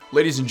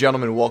Ladies and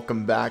gentlemen,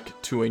 welcome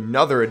back to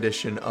another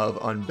edition of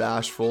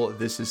Unbashful.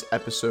 This is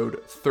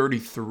episode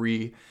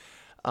 33.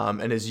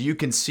 And as you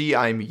can see,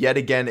 I'm yet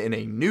again in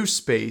a new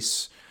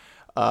space.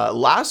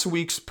 Last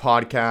week's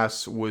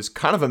podcast was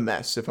kind of a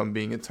mess, if I'm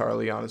being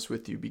entirely honest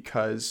with you,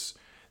 because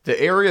the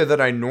area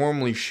that I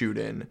normally shoot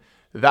in,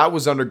 that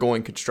was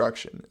undergoing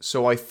construction.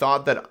 So I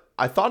thought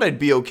I'd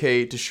be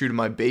okay to shoot in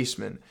my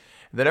basement.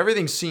 Then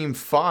everything seemed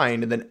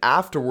fine, and then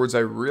afterwards I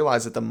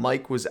realized that the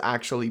mic was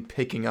actually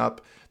picking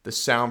up the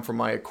sound from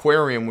my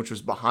aquarium, which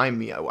was behind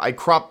me. I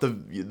cropped the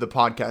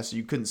podcast so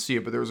you couldn't see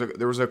it, but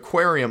there was an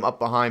aquarium up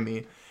behind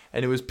me,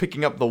 and it was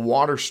picking up the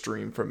water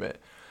stream from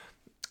it.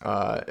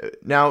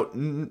 Now,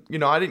 you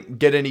know, I didn't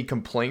get any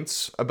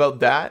complaints about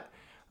that,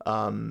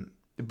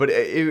 but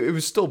it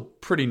was still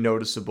pretty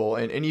noticeable.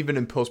 And even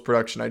in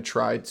post-production, I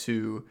tried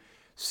to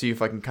see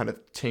if I can kind of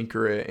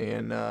tinker it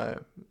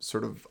and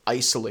sort of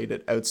isolate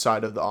it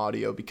outside of the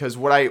audio. Because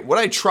what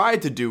I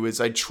tried to do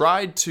is I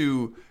tried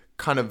to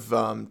kind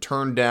of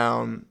turn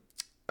down,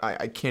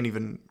 I can't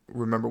even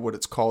remember what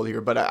it's called here,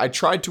 but I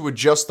tried to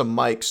adjust the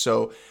mic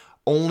so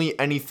only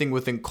anything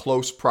within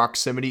close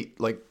proximity,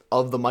 like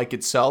of the mic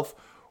itself,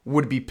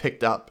 would be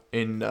picked up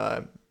in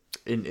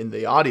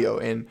the audio.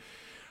 And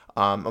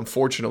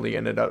unfortunately, it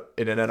ended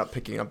up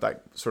picking up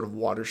that sort of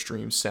water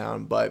stream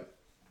sound, but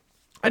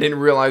I didn't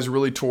realize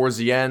really towards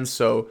the end.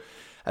 So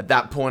at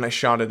that point, I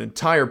shot an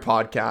entire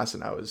podcast,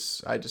 and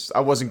I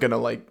wasn't gonna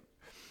like.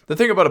 The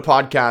thing about a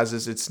podcast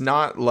is it's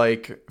not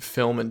like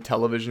film and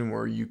television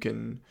where you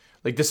can,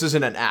 like, this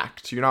isn't an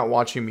act. You're not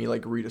watching me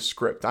like read a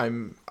script.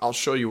 I'll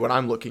show you what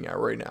I'm looking at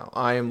right now.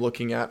 I am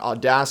looking at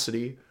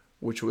Audacity,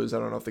 which was, I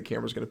don't know if the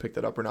camera's going to pick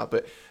that up or not,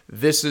 but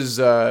this is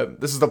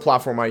the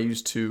platform I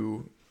use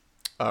to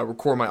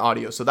record my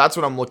audio. So that's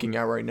what I'm looking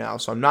at right now.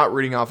 So I'm not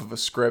reading off of a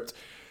script.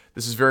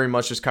 This is very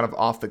much just kind of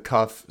off the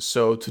cuff.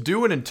 So to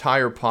do an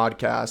entire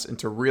podcast and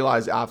to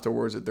realize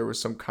afterwards that there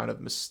was some kind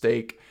of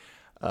mistake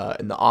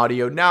in the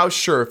audio. Now,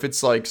 sure, if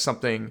it's like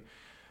something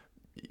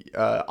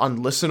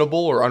unlistenable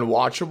or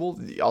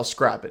unwatchable, I'll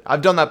scrap it.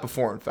 I've done that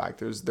before, in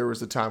fact. There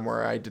was a time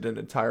where I did an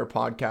entire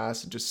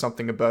podcast and just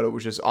something about it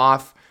was just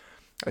off.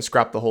 I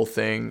scrapped the whole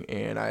thing,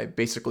 and I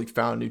basically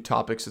found new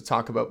topics to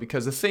talk about.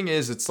 Because the thing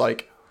is, it's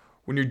like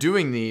when you're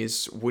doing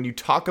these, when you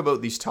talk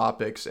about these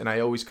topics, and I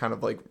always kind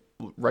of like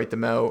write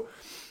them out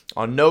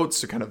on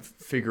notes to kind of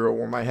figure out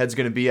where my head's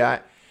going to be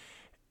at.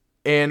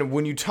 And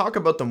when you talk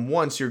about them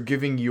once, you're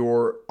giving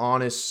your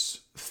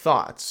honest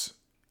thoughts.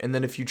 And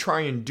then if you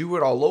try and do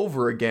it all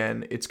over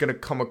again, it's going to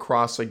come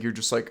across like you're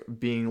just like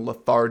being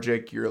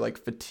lethargic, you're like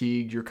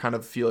fatigued, you kind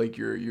of feel like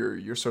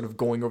you're sort of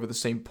going over the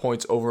same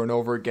points over and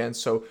over again.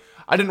 So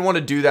I didn't want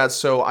to do that.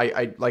 So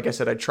I like I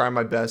said, I try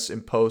my best in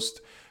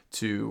post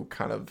to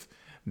kind of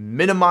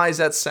minimize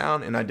that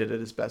sound, and I did it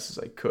as best as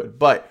I could.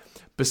 But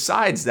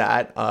besides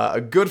that,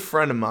 a good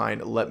friend of mine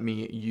let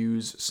me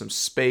use some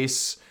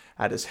space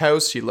at his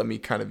house. He let me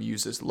kind of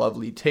use this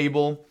lovely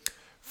table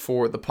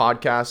for the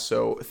podcast.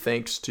 So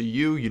thanks to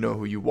you. You know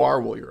who you are.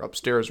 Well, you're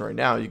upstairs right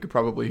now. You could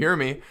probably hear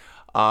me.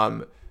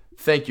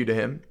 Thank you to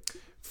him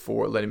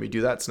for letting me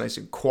do that. It's nice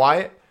and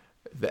quiet.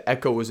 The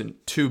echo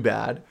isn't too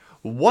bad.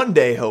 One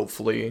day,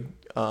 hopefully,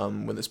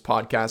 when this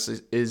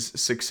podcast is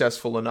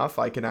successful enough,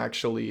 I can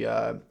actually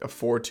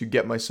afford to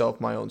get myself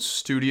my own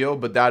studio.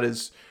 But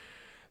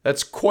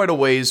that's quite a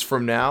ways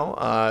from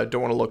now.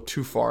 Don't want to look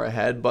too far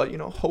ahead, but, you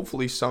know,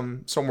 hopefully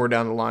somewhere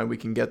down the line we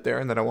can get there,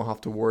 and then I won't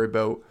have to worry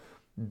about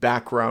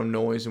background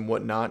noise and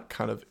whatnot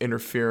kind of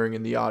interfering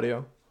in the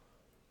audio.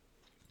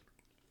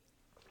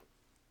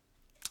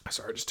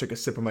 Sorry, I just took a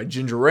sip of my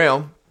ginger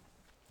ale.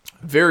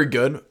 Very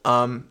good.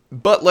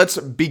 But let's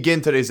begin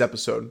today's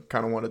episode.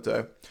 Kind of wanted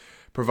to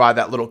provide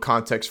that little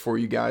context for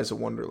you guys. I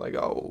wonder, like,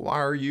 oh,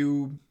 why are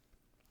you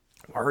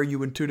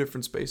in two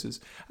different spaces?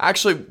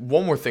 Actually,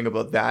 one more thing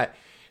about that.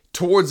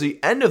 Towards the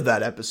end of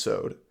that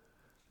episode,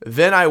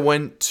 then I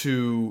went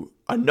to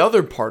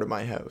another part of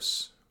my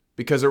house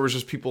because there was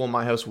just people in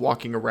my house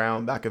walking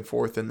around back and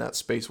forth in that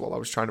space while I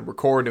was trying to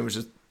record. It was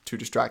just too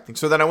distracting.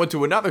 So then I went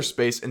to another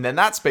space, and then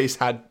that space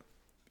had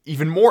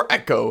even more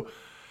echo.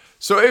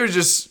 So it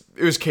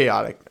was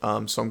chaotic.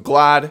 So I'm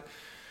glad.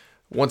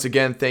 Once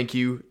again, thank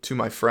you to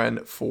my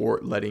friend for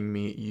letting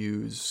me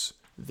use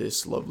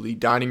this lovely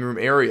dining room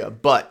area.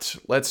 But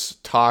let's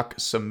talk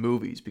some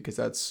movies, because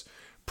that's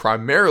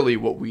primarily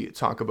what we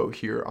talk about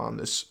here on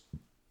this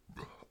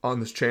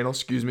channel,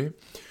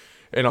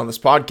 and on this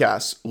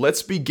podcast.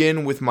 Let's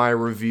begin with my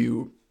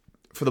review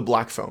for The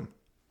Black Phone.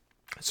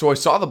 So I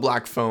saw The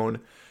Black Phone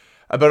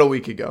about a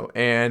week ago,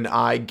 and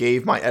I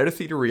gave my out of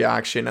theater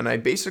reaction, and I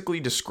basically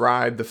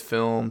described the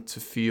film to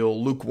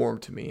feel lukewarm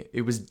to me.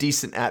 It was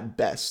decent at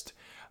best.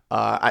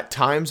 At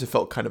times, it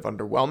felt kind of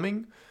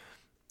underwhelming.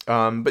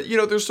 But, you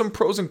know, there's some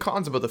pros and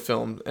cons about the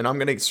film, and I'm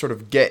going to sort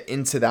of get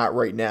into that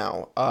right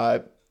now.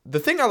 The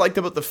thing I liked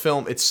about the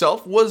film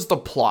itself was the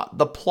plot.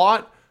 The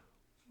plot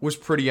was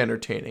pretty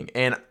entertaining,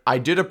 and I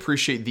did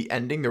appreciate the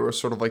ending. There was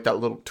sort of like that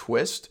little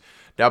twist.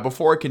 Now,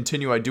 before I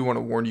continue, I do want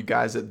to warn you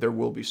guys that there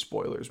will be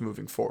spoilers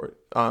moving forward.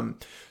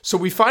 So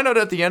we find out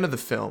at the end of the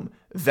film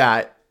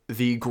that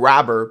the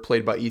grabber,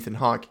 played by Ethan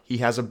Hawke, he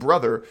has a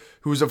brother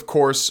who's, of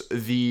course,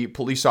 the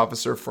police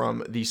officer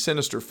from the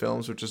Sinister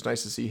films, which is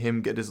nice to see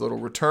him get his little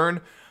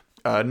return.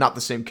 Not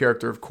the same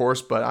character, of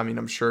course, but I mean,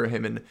 I'm sure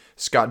him and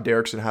Scott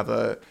Derrickson have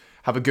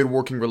a good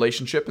working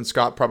relationship, and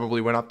Scott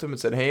probably went up to him and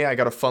said, "Hey, I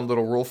got a fun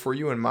little role for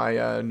you in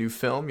my new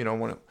film. Do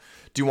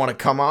you want to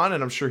come on?"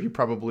 And I'm sure he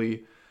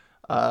probably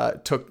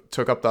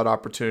took up that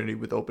opportunity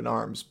with open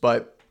arms.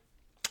 But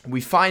we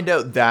find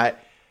out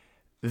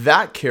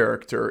that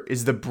character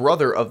is the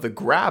brother of the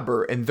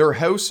grabber, and their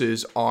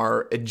houses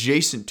are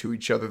adjacent to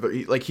each other.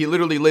 He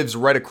literally lives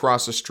right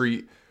across the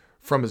street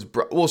from his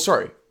brother. Well,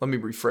 sorry, let me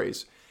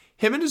rephrase.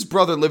 Him and his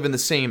brother live in the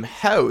same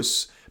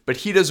house, but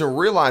he doesn't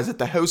realize that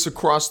the house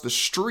across the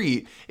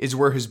street is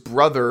where his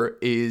brother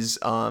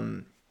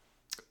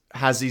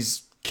has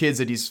these kids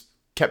that he's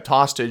kept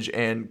hostage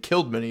and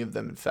killed many of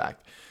them, in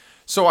fact.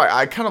 So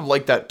I kind of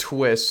like that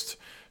twist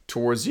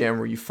towards the end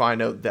where you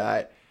find out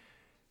that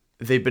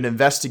they've been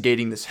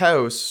investigating this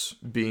house,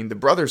 being the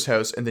brother's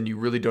house, and then you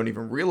really don't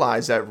even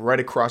realize that right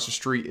across the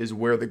street is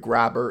where the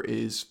grabber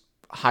is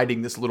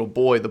hiding this little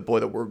boy, the boy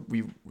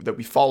that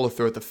we follow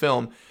throughout the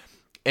film,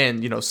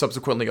 and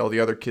subsequently all the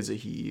other kids that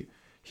he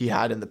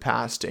had in the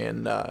past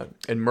and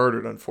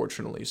murdered,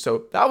 unfortunately.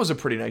 So that was a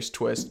pretty nice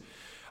twist.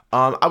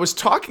 I was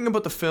talking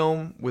about the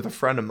film with a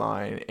friend of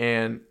mine,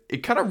 and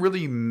it kind of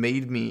really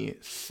made me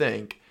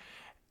think.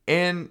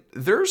 And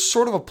there's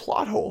sort of a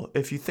plot hole,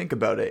 if you think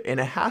about it, and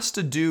it has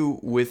to do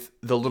with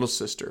the little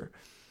sister.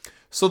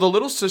 So the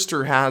little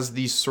sister has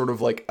these sort of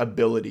like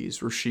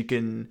abilities where she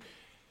can,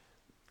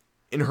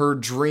 in her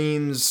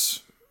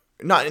dreams,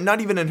 not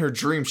even in her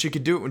dreams, she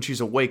could do it when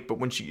she's awake, but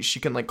when she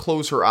can like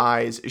close her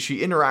eyes, she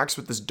interacts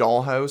with this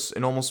dollhouse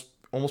and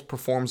almost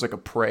performs like a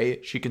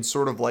prey. She can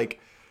sort of like,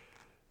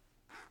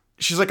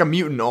 she's like a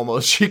mutant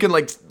almost. She can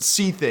like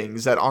see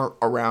things that aren't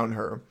around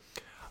her.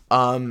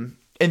 And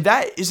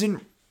that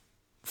isn't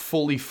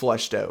fully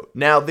fleshed out.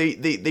 Now they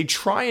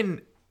try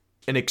and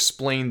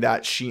explain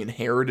that she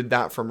inherited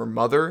that from her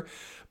mother,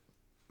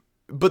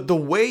 but the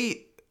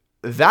way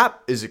that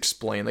is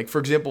explained, like for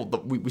example,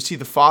 we see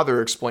the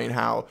father explain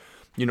how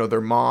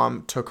their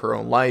mom took her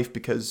own life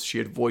because she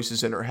had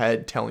voices in her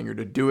head telling her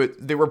to do it.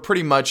 They were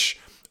pretty much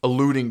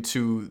alluding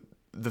to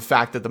the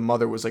fact that the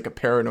mother was like a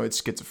paranoid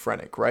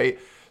schizophrenic, right?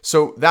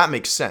 So that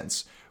makes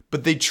sense.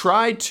 But they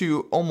try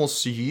to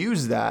almost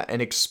use that and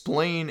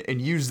explain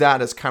and use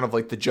that as kind of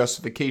like the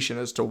justification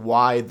as to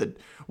why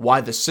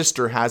the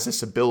sister has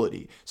this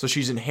ability. So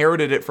she's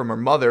inherited it from her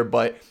mother,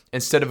 but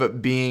instead of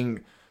it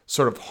being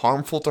sort of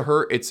harmful to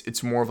her,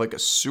 it's more of like a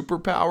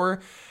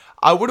superpower.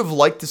 I would have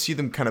liked to see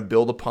them kind of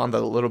build upon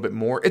that a little bit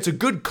more. It's a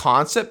good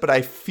concept, but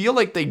I feel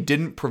like they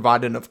didn't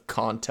provide enough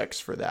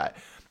context for that.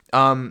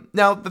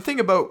 Now, the thing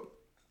about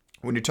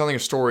when you're telling a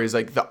story is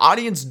like the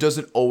audience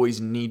doesn't always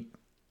need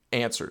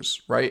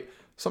answers, right?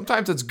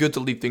 Sometimes it's good to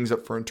leave things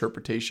up for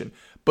interpretation.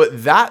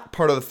 But that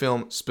part of the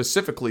film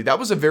specifically, that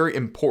was a very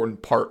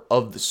important part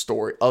of the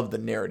story, of the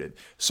narrative.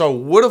 So I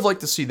would have liked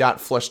to see that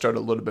fleshed out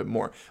a little bit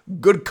more.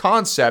 Good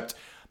concept,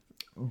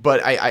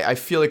 but I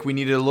feel like we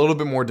needed a little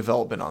bit more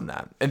development on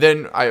that. And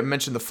then I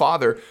mentioned the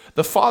father.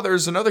 The father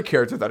is another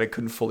character that I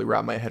couldn't fully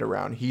wrap my head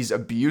around. He's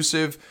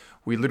abusive.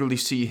 We literally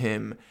see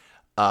him,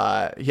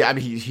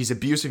 he's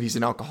abusive. He's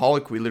an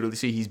alcoholic. We literally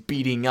see he's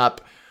beating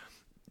up,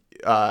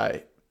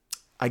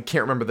 I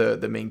can't remember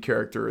the main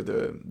character,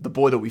 the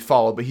boy that we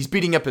follow, but he's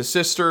beating up his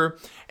sister.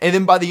 And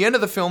then by the end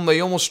of the film, they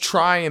almost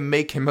try and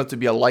make him out to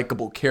be a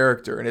likable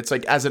character. And it's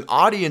like, as an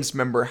audience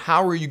member,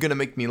 how are you going to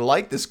make me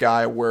like this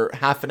guy where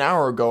half an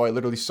hour ago, I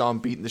literally saw him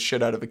beating the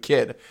shit out of a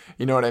kid?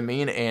 You know what I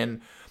mean?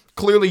 And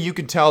clearly you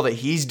can tell that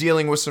he's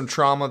dealing with some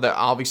trauma that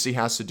obviously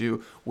has to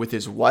do with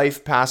his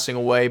wife passing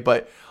away.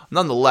 But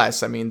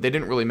nonetheless, I mean, they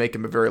didn't really make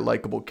him a very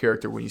likable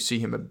character when you see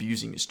him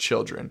abusing his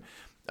children.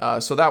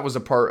 So that was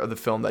a part of the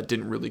film that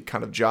didn't really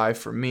kind of jive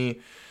for me.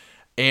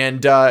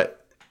 And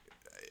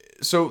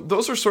so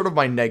those are sort of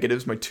my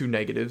negatives, my two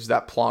negatives.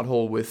 That plot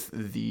hole with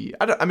the...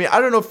 I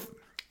don't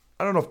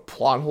know if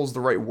plot hole is the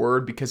right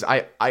word, because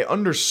I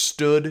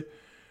understood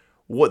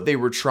what they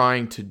were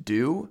trying to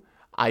do.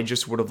 I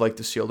just would have liked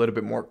to see a little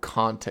bit more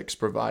context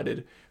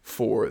provided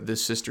for the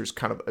sister's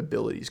kind of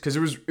abilities, because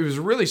it was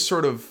really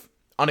sort of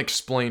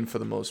unexplained for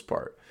the most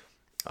part.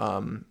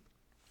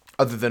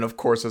 Other than, of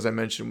course, as I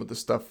mentioned, with the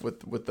stuff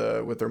with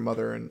their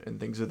mother and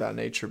things of that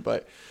nature.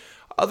 But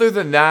other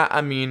than that,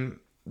 I mean,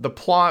 the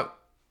plot,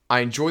 I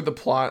enjoyed the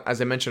plot. As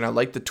I mentioned, I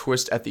liked the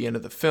twist at the end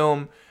of the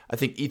film. I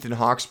think Ethan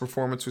Hawke's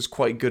performance was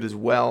quite good as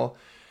well.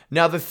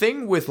 Now, the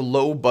thing with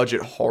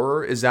low-budget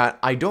horror is that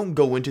I don't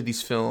go into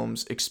these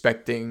films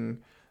expecting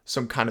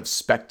some kind of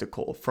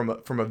spectacle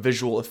from a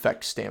visual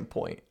effects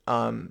standpoint.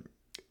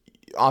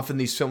 Often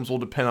these films will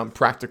depend on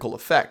practical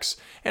effects.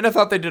 And I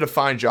thought they did a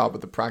fine job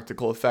with the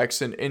practical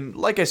effects. And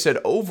like I said,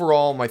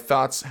 overall, my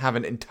thoughts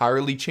haven't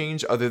entirely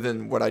changed, other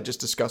than what I just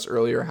discussed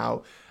earlier,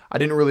 how I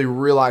didn't really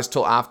realize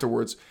till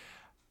afterwards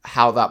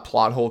how that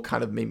plot hole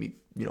kind of made me,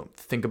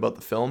 think about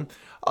the film.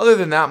 Other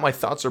than that, my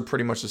thoughts are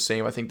pretty much the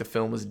same. I think the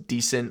film was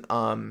decent.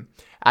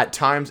 at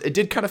times it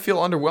did kind of feel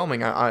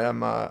underwhelming.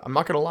 I'm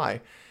not gonna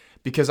lie,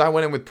 because I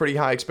went in with pretty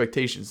high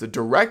expectations. The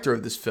director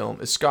of this film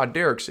is Scott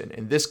Derrickson,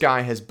 and this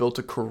guy has built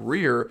a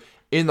career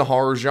in the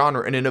horror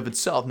genre in and of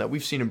itself. Now,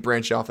 we've seen him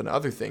branch off into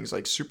other things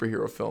like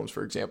superhero films,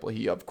 for example.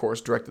 He, of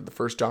course, directed the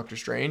first Doctor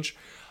Strange.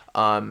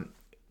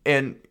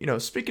 And,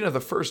 speaking of the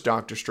first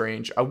Doctor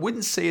Strange, I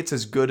wouldn't say it's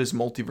as good as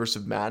Multiverse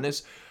of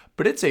Madness,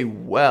 but it's a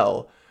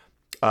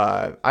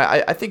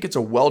I think it's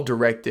a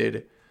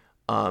well-directed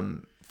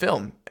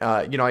film.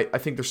 I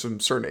think there's some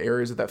certain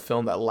areas of that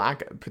film that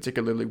lack,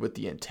 particularly with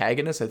the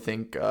antagonist. I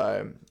think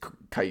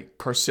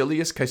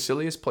Caecilius,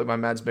 played by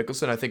Mads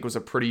Mikkelsen, I think was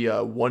a pretty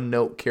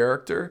one-note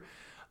character.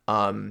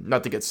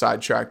 Not to get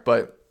sidetracked,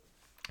 but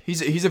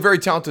he's a very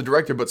talented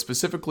director, but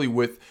specifically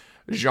with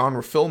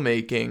genre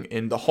filmmaking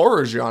in the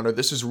horror genre,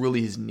 this is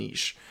really his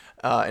niche.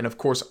 And of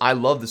course, I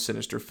love the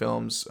Sinister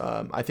films.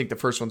 I think the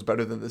first one's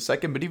better than the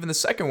second, but even the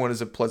second one is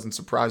a pleasant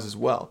surprise as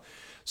well.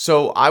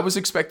 So I was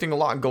expecting a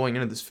lot going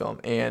into this film,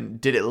 and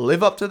did it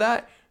live up to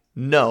that?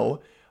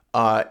 No.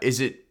 Is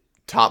it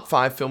top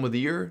 5 film of the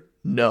year?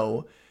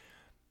 No.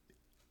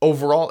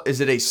 Overall,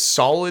 is it a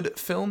solid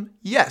film?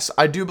 Yes,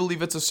 I do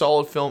believe it's a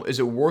solid film. Is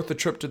it worth the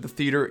trip to the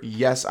theater?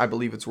 Yes, I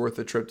believe it's worth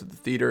the trip to the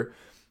theater.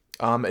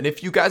 And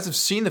if you guys have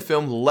seen the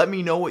film, let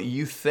me know what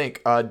you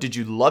think. Did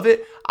you love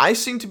it? I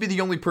seem to be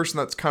the only person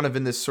that's kind of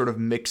in this sort of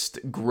mixed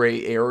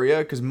gray area,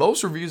 because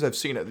most reviews I've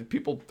seen it,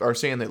 people are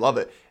saying they love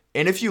it.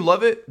 And if you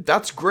love it,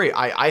 that's great.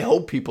 I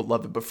hope people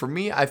love it. But for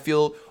me, I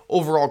feel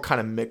overall kind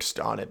of mixed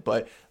on it.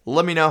 But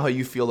let me know how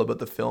you feel about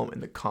the film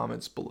in the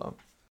comments below.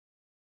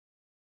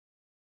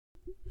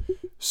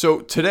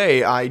 So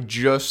today I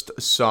just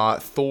saw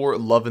Thor: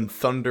 Love and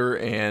Thunder,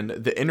 and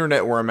the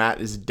internet where I'm at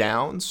is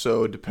down.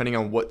 So depending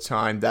on what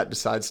time that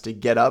decides to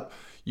get up,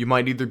 you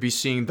might either be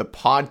seeing the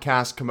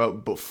podcast come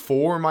out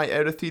before my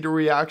out of theater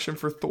reaction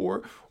for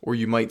Thor, or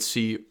you might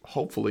see,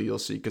 hopefully you'll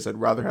see, because I'd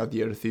rather have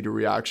the out of theater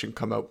reaction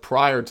come out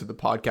prior to the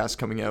podcast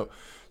coming out.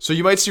 So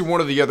you might see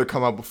one or the other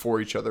come out before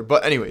each other.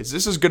 But anyways,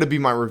 this is going to be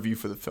my review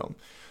for the film.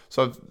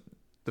 So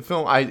the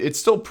film, it's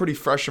still pretty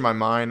fresh in my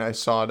mind. I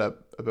saw it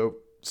about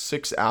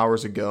 6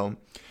 hours ago,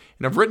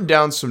 and I've written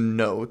down some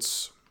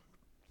notes.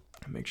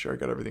 Make sure I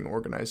got everything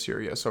organized here.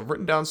 Yeah, so I've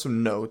written down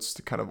some notes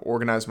to kind of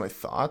organize my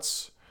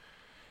thoughts.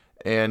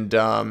 And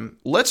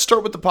let's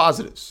start with the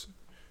positives.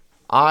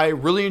 I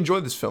really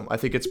enjoyed this film. I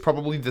think it's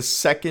probably the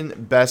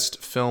second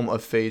best film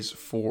of Phase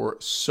 4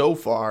 so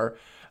far,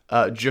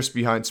 just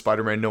behind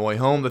Spider-Man No Way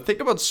Home. The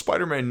thing about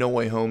Spider-Man No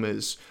Way Home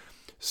is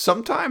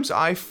sometimes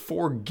I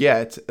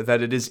forget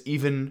that it is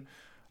even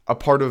a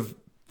part of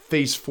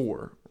Phase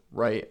 4,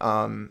 right?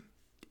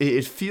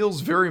 It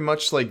feels very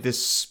much like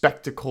this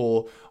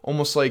spectacle,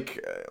 almost like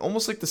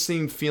the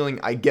same feeling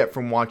I get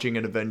from watching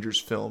an Avengers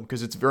film,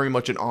 because it's very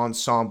much an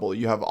ensemble.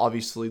 You have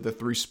obviously the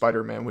 3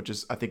 Spider-Man, which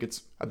is, I think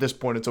it's, at this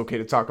point, it's okay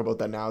to talk about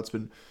that now.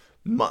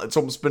 It's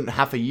almost been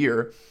half a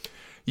year.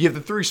 You have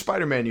the 3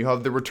 Spider-Man, you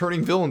have the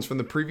returning villains from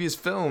the previous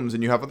films,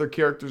 and you have other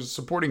characters,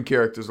 supporting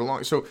characters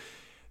along. So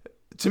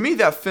to me,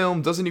 that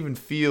film doesn't even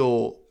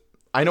feel,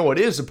 I know it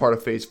is a part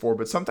of Phase 4,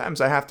 but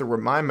sometimes I have to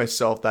remind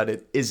myself that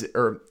it is,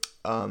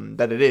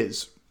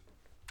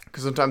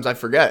 because sometimes I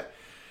forget.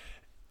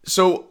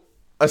 So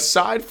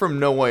aside from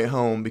No Way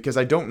Home, because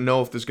I don't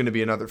know if there's going to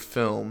be another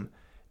film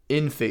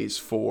in Phase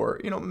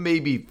 4,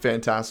 maybe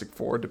Fantastic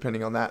Four,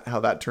 depending on how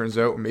that turns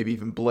out, or maybe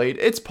even Blade.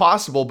 It's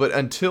possible, but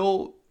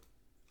until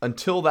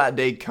that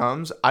day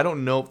comes, I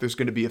don't know if there's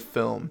going to be a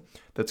film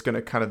that's going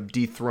to kind of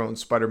dethrone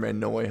Spider-Man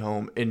No Way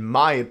Home, in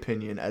my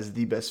opinion, as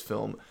the best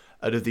film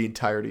out of the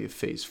entirety of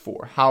Phase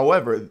 4.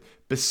 However,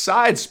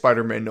 besides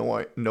Spider-Man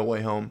No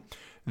Way Home,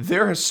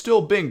 there has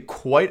still been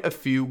quite a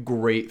few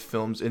great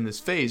films in this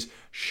phase.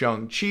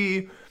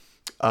 Shang-Chi,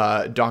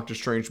 Doctor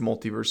Strange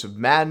Multiverse of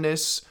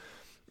Madness,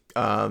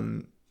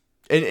 and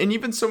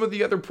even some of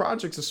the other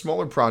projects, the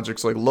smaller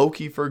projects like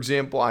Loki, for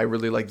example. I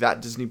really like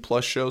that Disney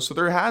Plus show. So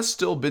there has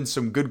still been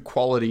some good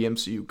quality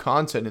MCU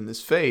content in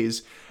this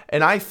phase.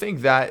 And I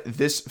think that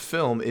this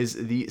film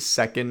is the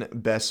second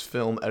best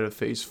film out of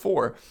Phase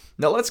 4.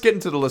 Now let's get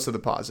into the list of the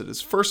positives.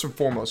 First and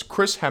foremost,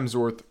 Chris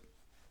Hemsworth.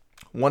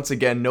 Once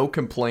again, no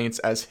complaints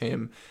as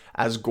Thor.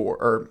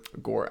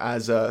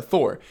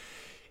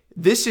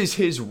 This is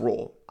his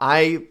role.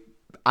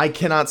 I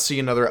cannot see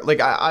another, like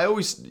I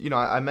always,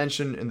 I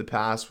mentioned in the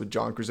past with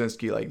John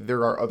Krasinski, like there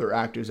are other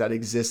actors that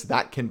exist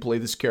that can play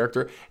this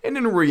character. And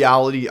in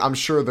reality, I'm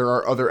sure there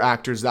are other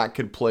actors that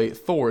could play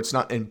Thor. It's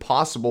not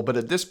impossible, but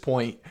at this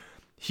point,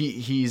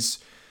 he's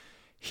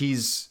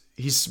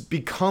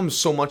become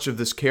so much of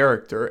this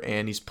character,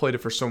 and he's played it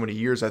for so many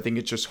years. I think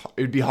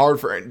it'd be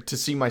hard to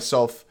see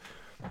myself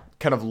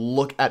kind of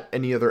look at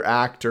any other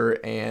actor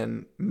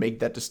and make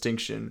that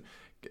distinction.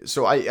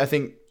 So I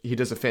think he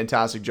does a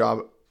fantastic job.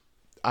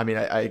 I mean,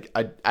 I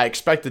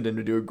expected him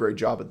to do a great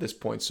job at this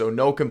point. So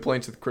no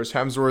complaints with Chris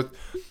Hemsworth.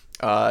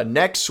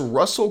 Next,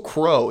 Russell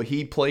Crowe.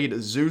 He played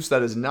Zeus.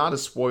 That is not a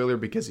spoiler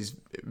because he's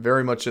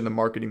very much in the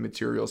marketing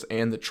materials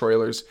and the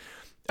trailers.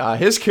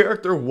 His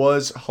character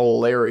was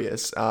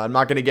hilarious. I'm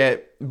not going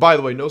to by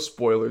the way, no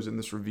spoilers in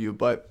this review,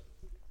 but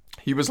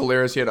He was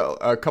hilarious. He had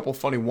a couple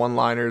funny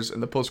one-liners in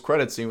the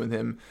post-credit scene with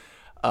him.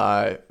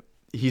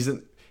 He's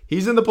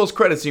in the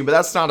post-credit scene, but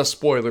that's not a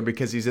spoiler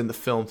because he's in the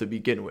film to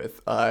begin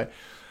with.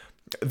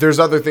 There's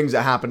other things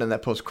that happen in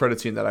that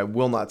post-credit scene that I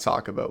will not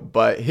talk about.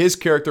 But his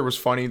character was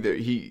funny.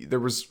 There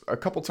was a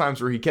couple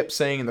times where he kept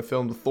saying in the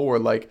film to Thor,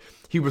 like,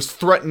 he was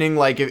threatening,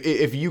 like,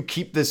 if you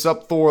keep this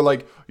up, Thor,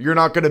 like, you're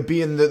not gonna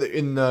be in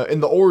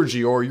the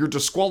orgy, or you're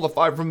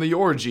disqualified from the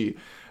orgy.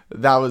 I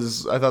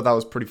thought that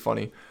was pretty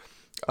funny.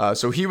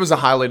 So he was a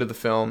highlight of the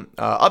film.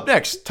 Up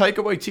next,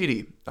 Taika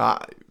Waititi.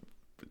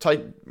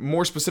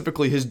 More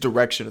specifically, his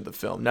direction of the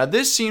film. Now,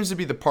 this seems to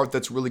be the part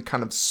that's really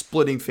kind of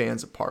splitting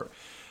fans apart.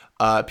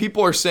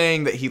 People are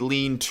saying that he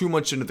leaned too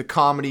much into the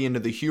comedy, into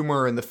the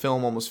humor, and the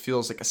film almost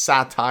feels like a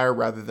satire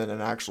rather than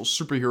an actual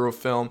superhero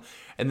film.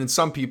 And then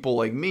some people,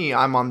 like me,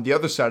 I'm on the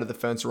other side of the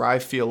fence where I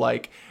feel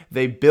like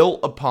they built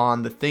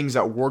upon the things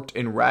that worked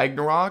in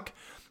Ragnarok,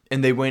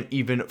 and they went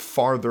even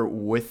farther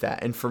with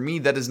that. And for me,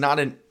 that is not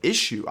an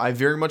issue. I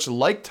very much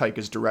like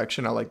Taika's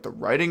direction. I like the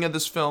writing of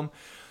this film.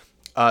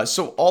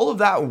 So all of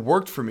that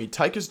worked for me.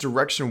 Taika's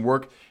direction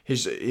worked.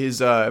 His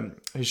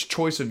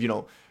choice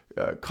of,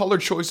 color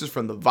choices,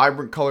 from the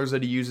vibrant colors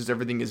that he uses,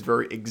 everything is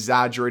very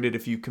exaggerated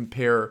if you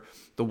compare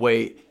the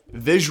way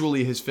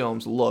visually his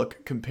films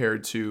look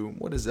compared to,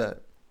 what is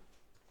that?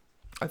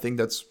 I think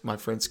that's my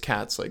friend's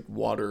cat's like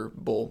water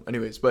bowl.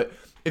 Anyways, but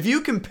if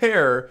you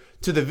compare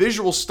to the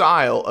visual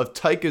style of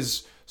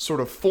Taika's sort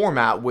of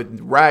format with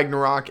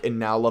Ragnarok and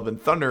now Love and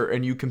Thunder,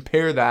 and you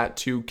compare that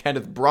to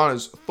Kenneth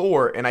Branagh's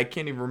Thor, and I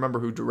can't even remember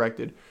who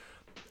directed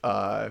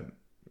I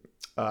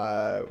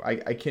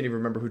can't even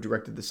remember who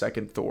directed the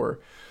second Thor.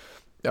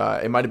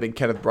 It might have been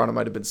Kenneth Branagh,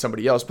 might have been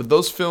somebody else, but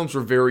those films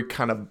were very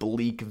kind of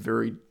bleak,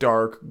 very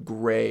dark,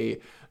 gray,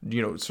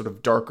 sort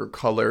of darker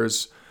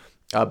colors.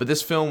 But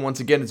this film, once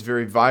again, is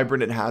very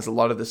vibrant. It has a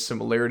lot of the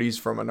similarities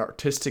from an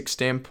artistic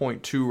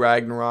standpoint to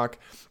Ragnarok.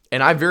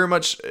 And I very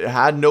much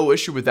had no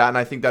issue with that, and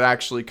I think that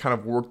actually kind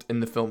of worked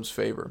in the film's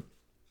favor.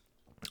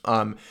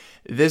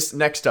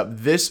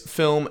 This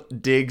film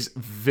digs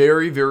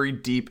very, very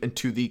deep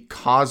into the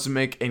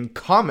cosmic and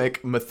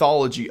comic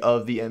mythology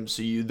of the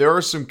MCU. There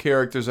are some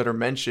characters that are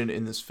mentioned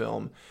in this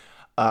film.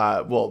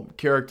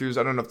 Characters,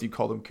 I don't know if you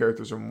call them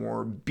characters or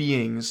more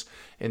beings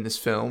in this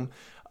film.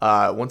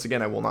 Once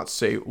again, I will not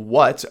say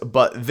what,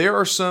 but there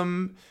are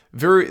some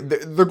they're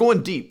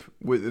going deep.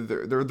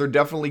 They're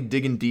definitely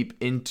digging deep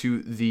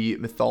into the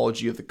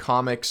mythology of the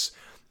comics.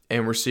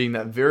 And we're seeing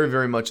that very,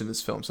 very much in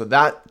this film. So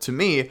that, to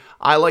me,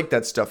 I like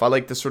that stuff. I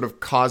like the sort of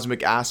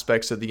cosmic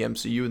aspects of the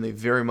MCU, and they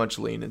very much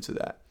lean into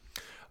that.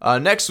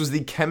 Next was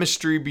the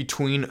chemistry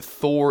between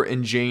Thor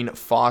and Jane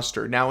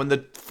Foster. Now, in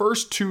the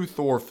first two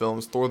Thor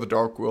films, Thor the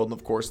Dark World, and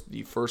of course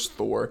the first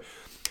Thor,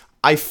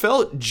 I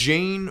felt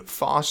Jane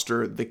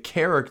Foster, the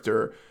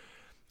character,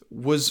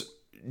 was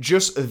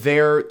just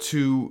there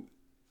to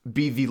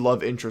be the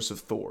love interest of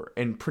Thor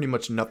and pretty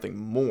much nothing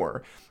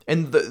more.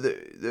 And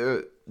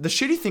the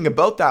shitty thing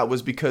about that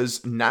was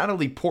because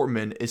Natalie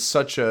Portman is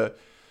such an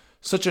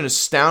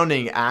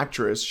astounding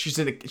actress. She's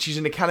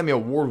an Academy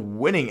Award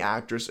winning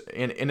actress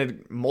and in a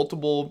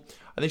multiple.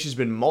 I think she's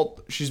been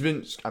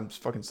I'm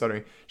fucking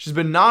stuttering. She's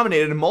been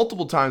nominated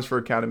multiple times for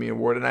Academy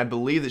Award, and I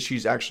believe that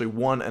she's actually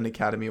won an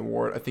Academy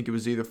Award. I think it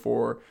was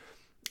for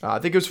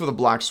The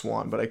Black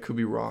Swan, but I could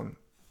be wrong.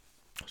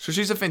 So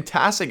she's a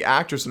fantastic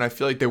actress, and I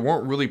feel like they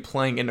weren't really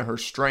playing into her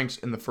strengths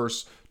in the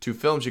first two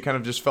films. You kind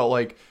of just felt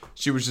like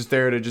she was just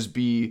there to just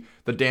be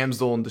the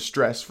damsel in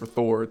distress for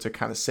Thor to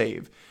kind of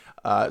save.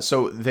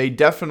 So they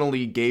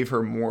definitely gave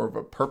her more of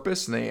a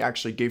purpose, and they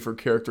actually gave her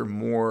character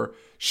more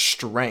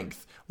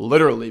strength,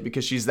 literally,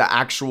 because she's the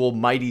actual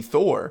mighty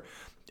Thor.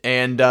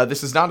 And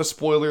this is not a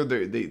spoiler.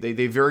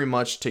 They very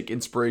much take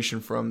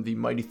inspiration from the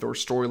Mighty Thor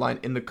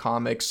storyline in the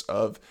comics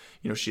of,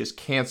 she has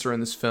cancer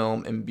in this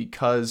film, and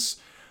because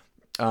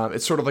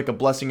it's sort of like a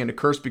blessing and a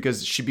curse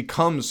because she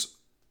becomes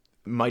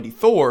Mighty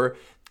Thor,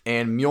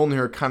 and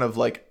Mjolnir kind of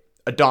like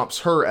adopts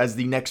her as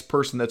the next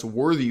person that's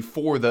worthy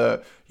for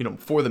the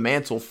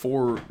mantle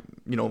for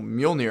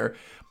Mjolnir.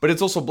 But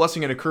it's also a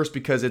blessing and a curse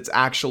because it's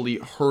actually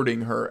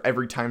hurting her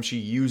every time she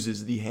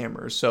uses the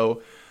hammer.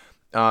 So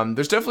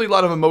there's definitely a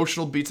lot of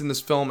emotional beats in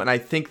this film, and I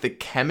think the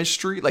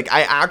chemistry, like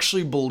I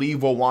actually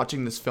believe while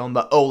watching this film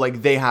that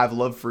they have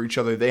love for each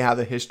other, they have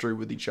a history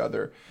with each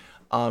other,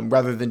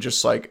 rather than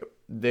just like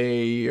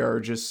they are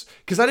just,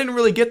 because I didn't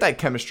really get that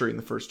chemistry in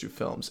the first two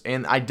films,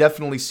 and I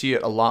definitely see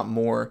it a lot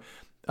more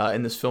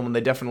in this film, and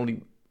they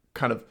definitely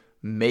kind of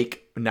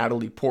make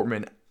Natalie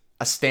Portman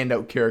a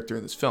standout character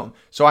in this film.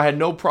 So I had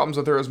no problems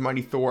with her as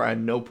Mighty Thor. I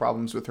had no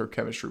problems with her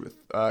chemistry with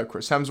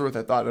Chris Hemsworth.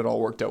 I thought it all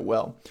worked out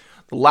well.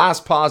 The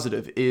last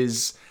positive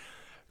is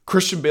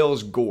Christian Bale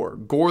as Gorr.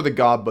 Gorr the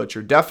God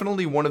Butcher.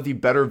 Definitely one of the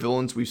better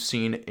villains we've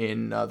seen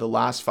in the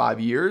last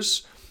 5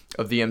 years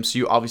of the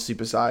MCU. Obviously,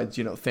 besides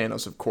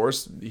Thanos, of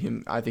course.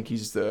 I think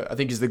he's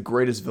the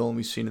greatest villain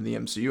we've seen in the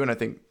MCU, and I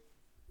think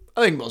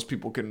most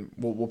people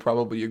will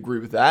probably agree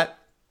with that.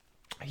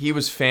 He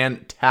was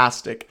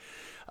fantastic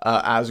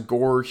as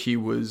Gorr.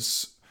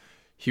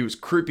 He was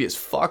creepy as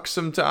fuck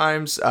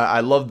sometimes.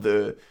 I love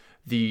the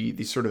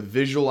sort of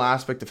visual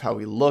aspect of how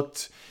he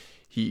looked.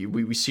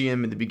 We see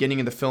him in the beginning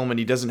of the film, and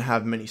he doesn't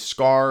have many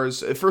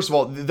scars. First of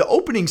all, the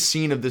opening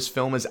scene of this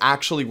film is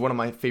actually one of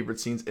my favorite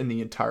scenes in the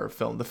entire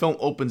film. The film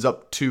opens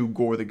up to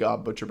Gorr the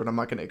God Butcher, but I'm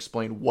not going to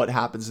explain what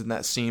happens in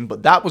that scene.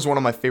 But that was one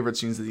of my favorite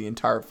scenes of the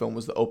entire film,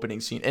 was the opening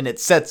scene, and it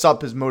sets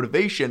up his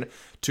motivation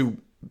to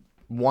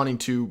wanting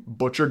to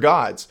butcher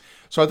gods.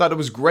 So I thought it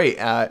was great.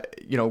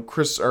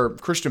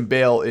 Christian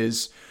Bale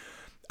is,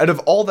 out of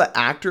all the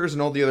actors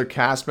and all the other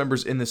cast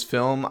members in this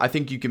film, I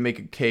think you can make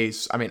a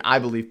case. I mean, I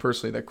believe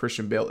personally that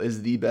Christian Bale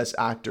is the best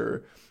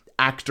actor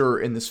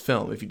in this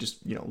film. If you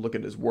just, look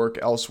at his work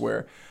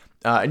elsewhere,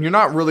 and you're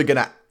not really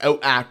going to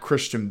outact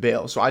Christian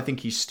Bale. So I think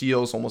he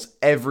steals almost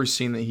every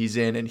scene that he's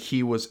in, and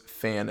he was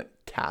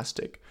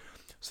fantastic.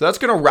 So that's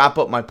going to wrap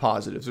up my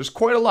positives. There's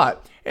quite a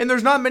lot, and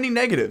there's not many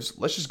negatives.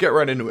 Let's just get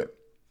right into it.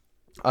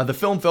 The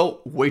film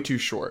felt way too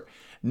short.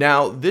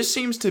 Now, this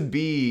seems to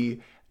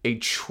be a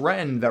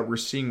trend that we're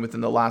seeing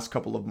within the last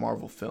couple of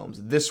Marvel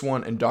films. This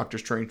one and Doctor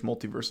Strange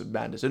Multiverse of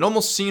Madness. It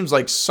almost seems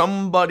like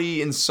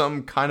somebody in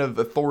some kind of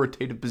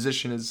authoritative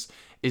position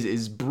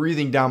is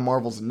breathing down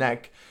Marvel's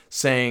neck,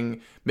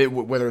 saying,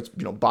 whether it's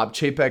Bob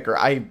Chapek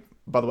or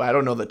by the way, I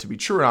don't know that to be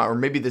true or not, or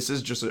maybe this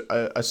is just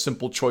a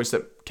simple choice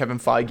that Kevin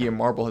Feige and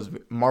Marvel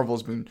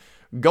has been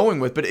going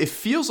with, but it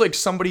feels like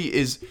somebody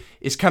is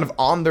kind of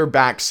on their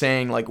back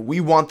saying, like, we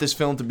want this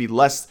film to be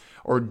less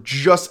or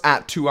just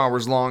at 2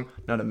 hours long,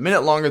 not a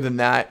minute longer than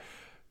that,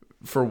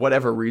 for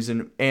whatever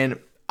reason. And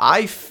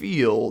I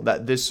feel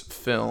that this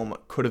film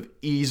could have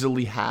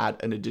easily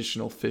had an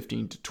additional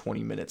 15 to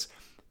 20 minutes.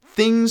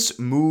 Things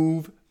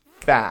move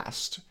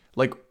fast,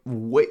 like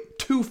way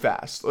too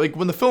fast. Like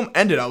when the film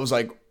ended, I was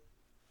like,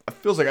 it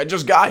feels like I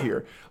just got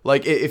here.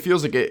 Like it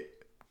feels like a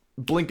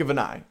blink of an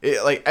eye.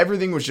 Like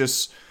everything was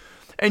just,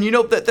 and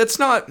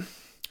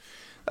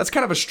that's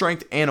kind of a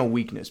strength and a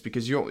weakness,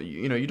 because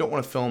you don't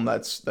want a film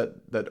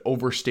that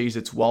overstays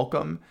its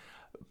welcome.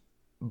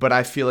 But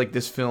I feel like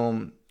this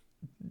film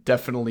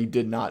definitely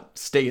did not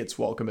stay its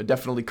welcome. It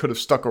definitely could have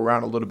stuck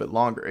around a little bit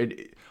longer.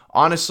 It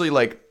honestly,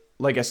 like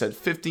I said,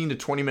 15 to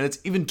 20 minutes,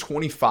 even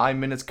 25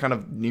 minutes, kind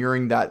of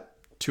nearing that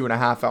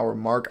 2.5 hour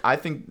mark, I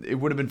think it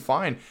would have been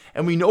fine.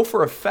 And we know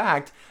for a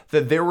fact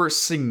that there were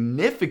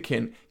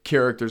significant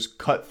characters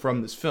cut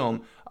from this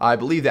film. I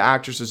believe the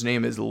actress's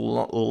name is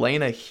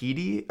Lena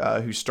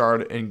Headey, who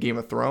starred in Game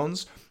of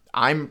Thrones.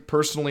 I'm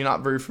personally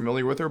not very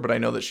familiar with her, but I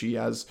know that she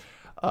has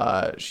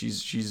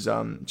she's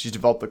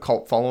developed a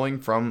cult following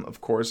from, of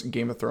course,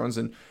 Game of Thrones.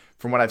 And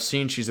from what I've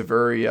seen, she's a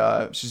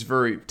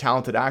very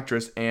talented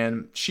actress,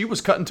 and she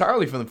was cut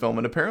entirely from the film.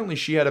 And apparently,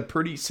 she had a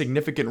pretty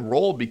significant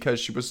role,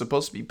 because she was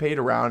supposed to be paid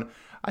around,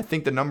 I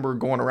think the number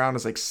going around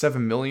is like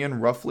 $7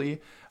 million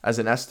roughly as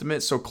an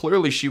estimate. So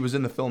clearly, she was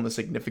in the film a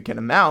significant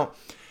amount.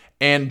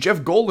 And Jeff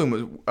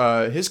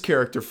Goldblum, his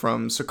character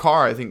from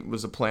Sakaar, I think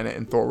was a planet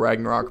in Thor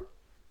Ragnarok.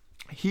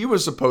 He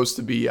was supposed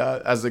to be,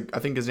 I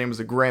think his name was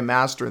the Grand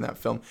Master in that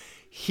film.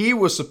 He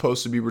was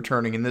supposed to be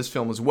returning in this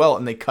film as well,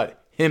 and they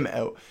cut him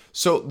out.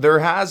 So there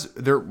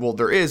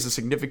is a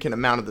significant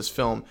amount of this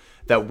film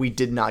that we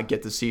did not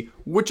get to see,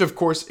 which of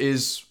course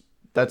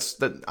that's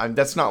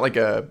not like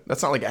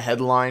a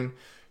headline.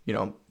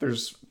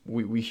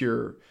 We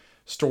hear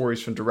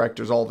stories from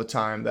directors all the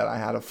time that I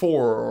had a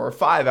 4 or a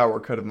 5 hour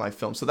cut of my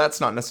film. So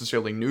that's not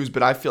necessarily news,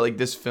 but I feel like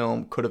this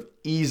film could have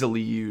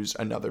easily used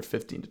another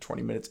 15 to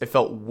 20 minutes. It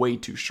felt way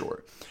too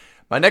short.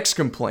 My next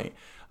complaint,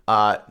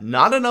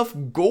 not enough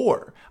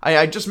gore.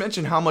 I just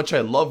mentioned how much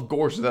I love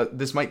gore, so that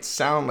this might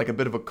sound like a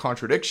bit of a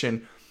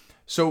contradiction.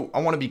 So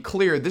I want to be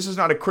clear, this is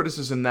not a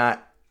criticism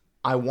that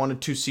I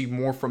wanted to see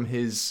more from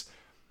his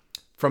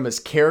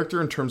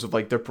character in terms of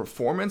like their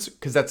performance,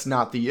 because that's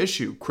not the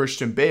issue.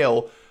 Christian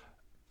Bale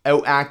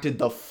outacted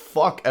the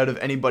fuck out of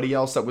anybody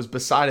else that was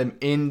beside him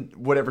in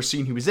whatever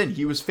scene he was in.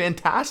 He was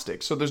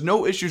fantastic. So there's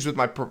no issues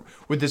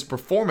with his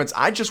performance.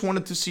 I just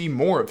wanted to see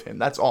more of him.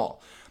 That's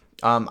all.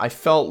 I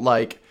felt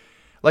like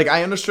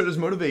I understood his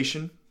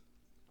motivation.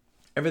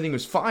 Everything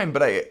was fine,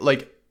 but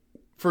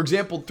for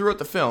example, throughout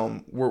the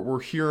film,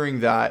 we're hearing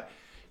that,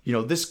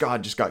 this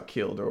god just got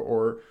killed,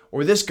 or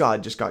this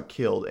god just got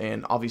killed,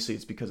 and obviously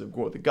it's because of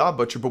Gorr the God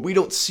Butcher, but we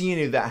don't see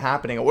any of that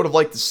happening. I would have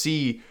liked to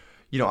see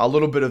a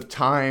little bit of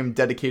time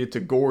dedicated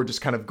to Gorr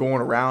just kind of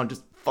going around,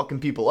 just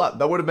fucking people up.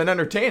 That would have been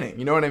entertaining.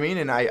 You know what I mean?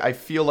 And I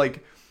feel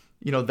like,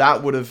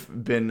 that would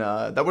have been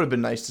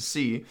nice to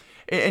see.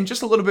 And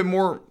just a little bit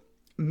more,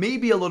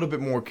 maybe a little bit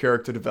more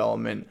character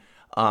development.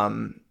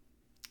 I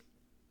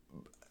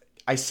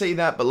say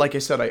that, but like I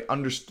said, I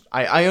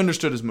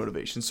understood his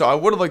motivation. So I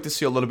would have liked to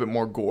see a little bit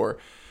more Gorr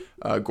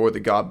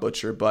the God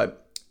Butcher.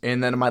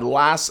 And then my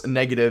last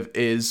negative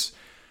is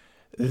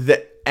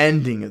the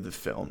ending of the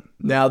film.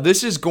 Now,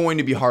 this is going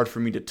to be hard for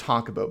me to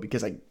talk about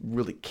because I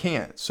really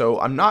can't. So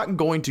I'm not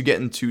going to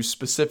get into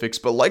specifics,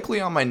 but likely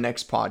on my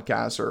next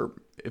podcast, or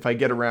if I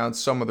get around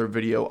some other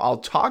video, I'll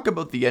talk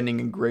about the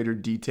ending in greater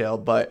detail.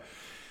 But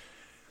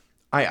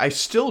I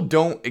still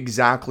don't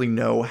exactly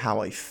know how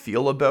I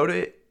feel about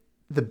it.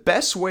 the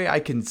best way I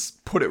can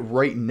put it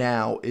right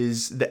now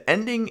is the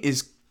ending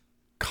is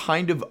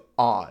kind of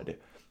odd.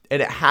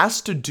 And it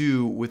has to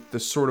do with the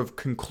sort of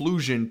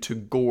conclusion to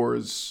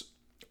Gorr's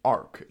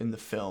arc in the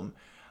film.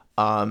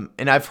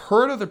 And I've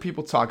heard other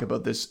people talk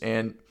about this,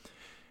 and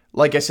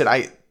like I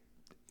said,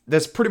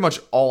 that's pretty much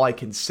all I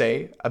can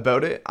say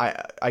about it.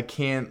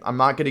 I'm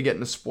not going to get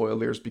into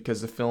spoilers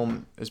because the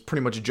film has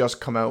pretty much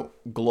just come out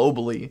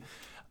globally.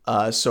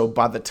 So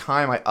by the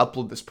time I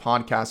upload this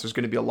podcast, there's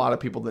going to be a lot of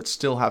people that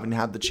still haven't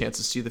had the chance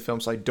to see the film,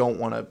 so I don't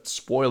want to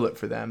spoil it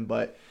for them.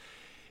 But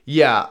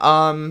yeah,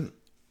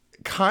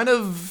 kind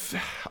of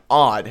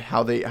odd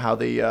how they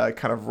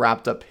kind of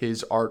wrapped up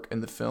his arc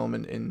in the film,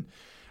 and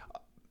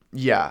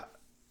yeah.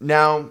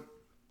 Now,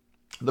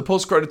 the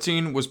post-credit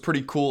scene was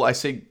pretty cool. I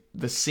say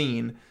the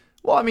scene.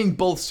 Well, I mean,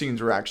 both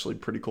scenes were actually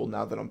pretty cool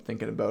now that I'm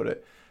thinking about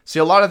it. See,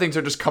 a lot of things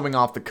are just coming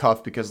off the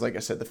cuff because, like I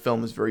said, the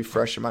film is very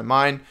fresh in my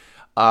mind.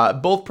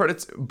 Both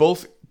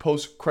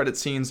post-credit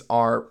scenes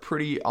are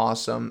pretty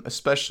awesome,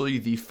 especially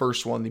the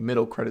first one, the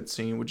middle credit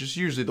scene, which is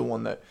usually the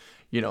one that,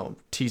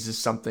 teases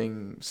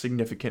something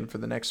significant for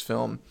the next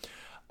film.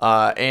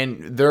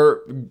 And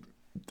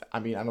I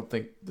don't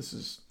think this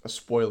is a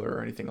spoiler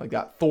or anything like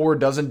that. Thor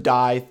doesn't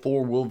die.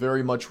 Thor will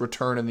very much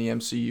return in the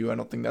MCU. I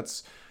don't think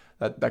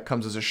that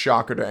comes as a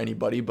shocker to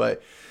anybody,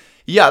 but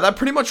yeah, that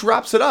pretty much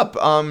wraps it up.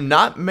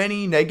 Not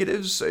many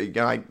negatives.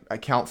 I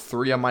count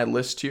 3 on my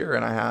list here,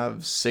 and I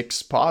have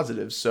 6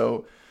 positives.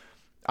 So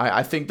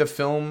I think the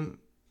film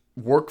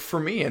worked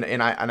for me,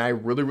 and I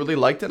really, really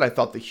liked it. I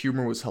thought the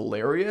humor was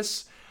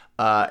hilarious,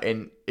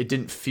 and it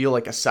didn't feel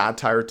like a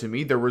satire to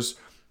me. There was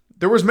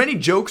many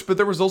jokes, but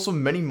there was also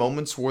many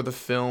moments where the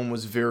film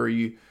was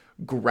very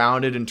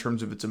grounded in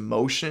terms of its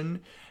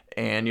emotion.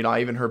 And,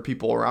 I even heard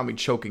people around me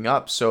choking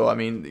up. So,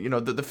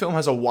 the film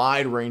has a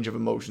wide range of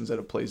emotions that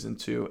it plays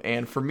into.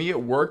 And for me, it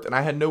worked, and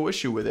I had no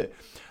issue with it.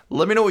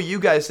 Let me know what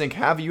you guys think.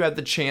 Have you had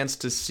the chance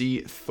to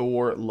see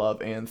Thor,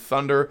 Love and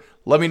Thunder?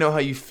 Let me know how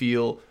you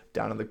feel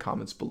down in the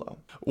comments below.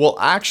 Well,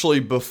 actually,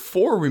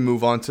 before we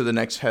move on to the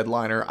next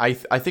headliner, I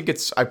think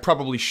I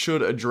probably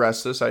should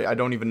address this. I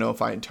don't even know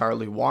if I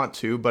entirely want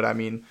to, but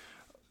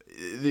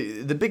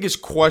the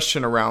biggest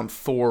question around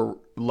Thor,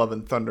 Love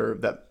and Thunder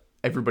that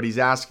everybody's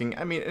asking,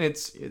 and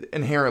it's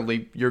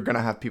inherently, you're going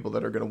to have people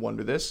that are going to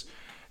wonder this.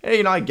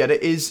 And, I get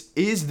it. Is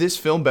this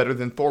film better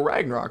than Thor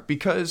Ragnarok?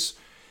 Because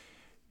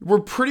we're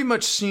pretty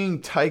much seeing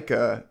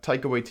Taika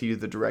Waititi,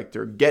 the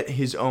director, get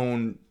his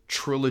own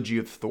trilogy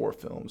of Thor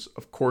films.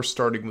 Of course,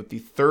 starting with the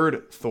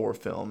third Thor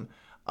film,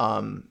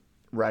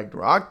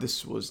 Ragnarok.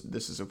 This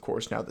is of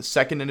course now the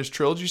second in his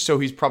trilogy, so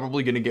he's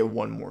probably going to get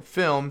one more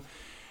film.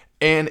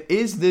 And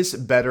is this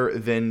better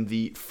than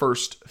the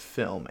first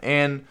film?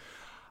 And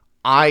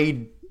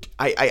I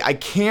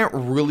can't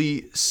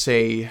really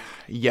say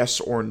yes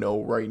or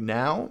no right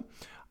now.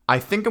 I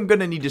think I'm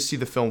gonna need to see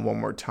the film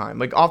one more time.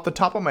 Like off the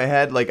top of my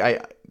head, like I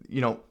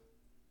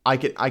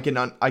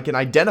can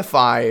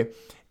identify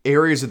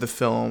areas of the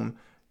film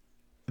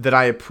that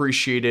I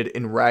appreciated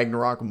in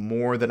Ragnarok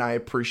more than I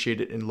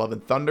appreciated in Love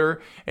and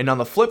Thunder. And on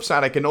the flip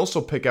side, I can also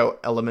pick out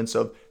elements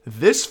of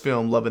this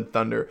film, Love and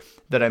Thunder,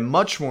 that I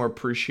much more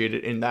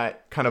appreciated and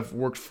that kind of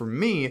worked for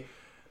me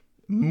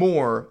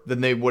more than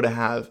they would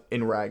have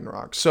in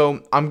Ragnarok.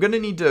 So I'm going to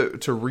need to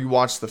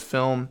rewatch the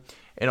film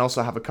and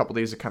also have a couple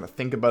days to kind of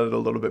think about it a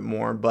little bit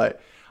more.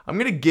 But I'm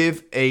going to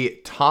give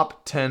a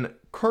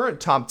current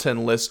top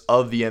 10 list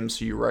of the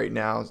MCU right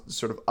now,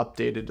 sort of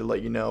updated to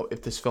let you know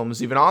if this film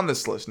is even on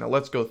this list. Now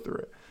let's go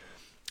through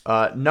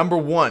it. Number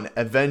 1,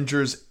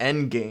 Avengers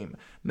Endgame.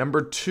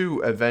 Number 2,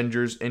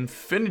 Avengers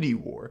Infinity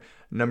War.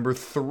 Number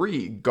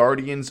 3,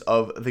 Guardians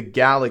of the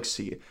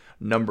Galaxy.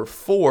 Number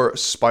 4,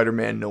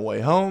 Spider-Man No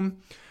Way Home.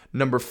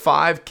 Number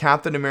 5,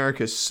 Captain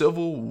America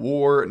Civil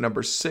War.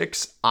 Number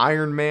 6,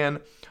 Iron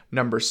Man.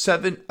 Number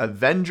 7,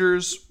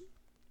 Avengers.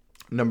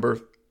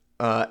 Number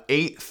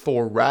 8,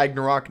 Thor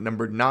Ragnarok.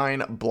 Number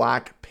 9,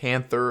 Black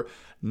Panther.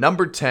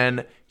 Number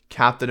 10,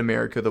 Captain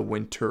America the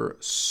Winter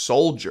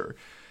Soldier.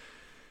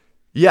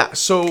 Yeah,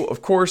 so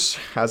of course,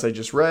 as I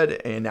just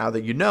read, and now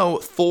that you know,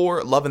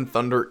 Thor Love and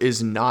Thunder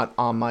is not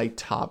on my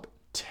top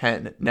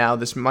 10. Now,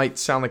 this might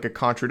sound like a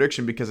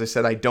contradiction because I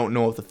said I don't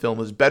know if the film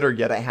is better,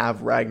 yet I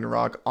have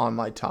Ragnarok on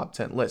my top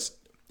 10 list.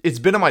 It's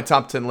been on my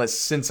top 10 list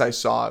since I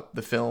saw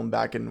the film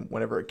back in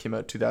whenever it came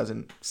out,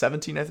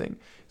 2017, I think.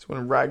 It's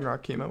when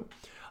Ragnarok came out.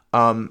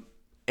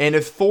 And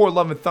if Thor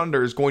Love and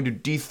Thunder is going to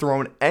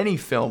dethrone any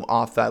film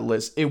off that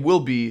list, it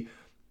will be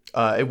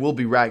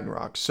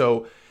Ragnarok.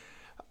 So,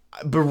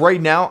 but right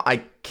now,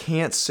 I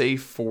can't say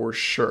for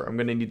sure. I'm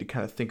going to need to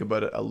kind of think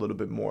about it a little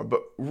bit more.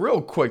 But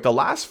real quick, the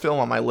last film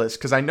on my list,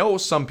 because I know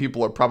some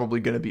people are probably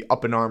going to be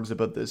up in arms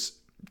about this,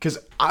 because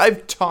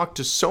I've talked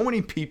to so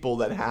many people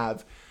that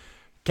have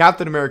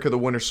Captain America the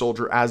Winter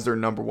Soldier as their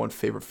number 1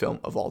 favorite film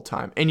of all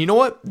time. And you know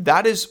what?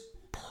 That is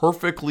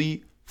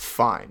perfectly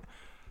fine.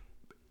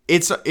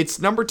 It's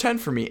number 10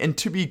 for me. And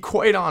to be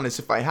quite honest,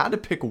 if I had to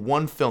pick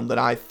one film that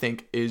I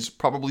think is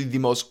probably the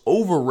most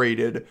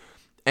overrated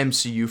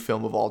MCU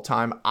film of all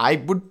time, I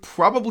would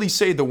probably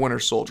say The Winter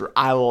Soldier.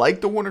 I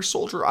like The Winter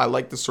Soldier. I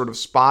like the sort of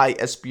spy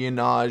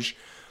espionage,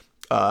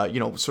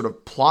 sort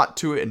of plot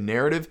to it and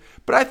narrative,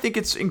 but I think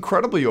it's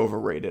incredibly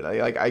overrated.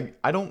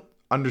 I don't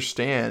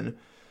understand.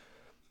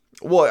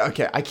 Well,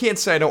 okay, I can't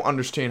say I don't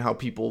understand how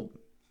people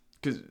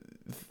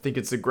think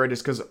it's the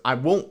greatest, because I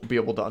won't be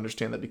able to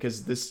understand that,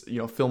 because this,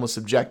 film is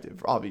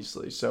subjective,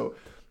 obviously. So,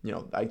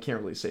 I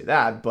can't really say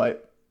that,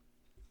 but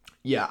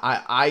yeah,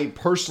 I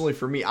personally,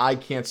 for me, I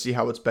can't see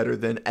how it's better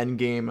than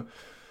Endgame,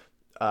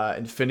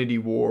 Infinity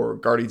War,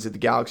 Guardians of the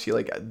Galaxy.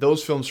 Like,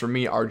 those films for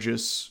me are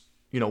just,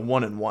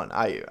 one and one.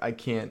 I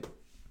can't,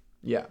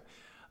 yeah.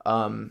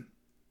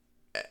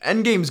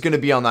 Endgame's going to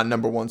be on that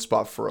number one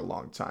spot for a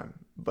long time.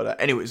 But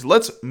anyways,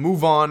 let's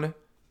move on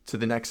to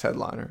the next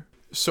headliner.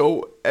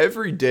 So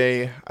every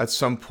day at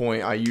some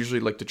point, I usually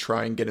like to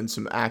try and get in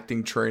some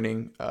acting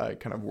training,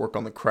 kind of work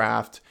on the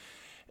craft.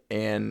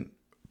 And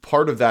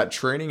part of that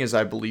training is,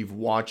 I believe,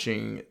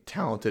 watching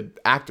talented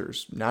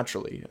actors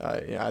naturally.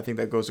 I think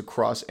that goes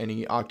across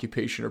any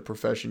occupation or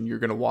profession. You're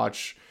going to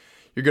watch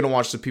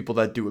the people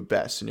that do it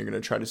best, and you're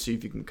going to try to see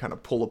if you can kind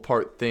of pull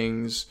apart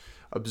things,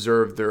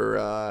 observe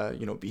their,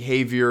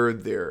 behavior,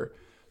 their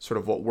sort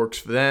of what works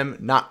for them,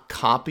 not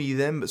copy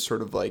them, but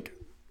sort of like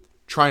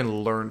try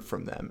and learn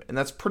from them. And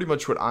that's pretty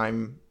much what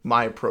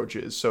my approach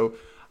is. So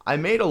I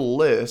made a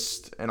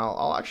list, and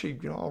I'll actually,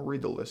 I'll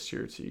read the list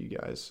here to you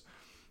guys.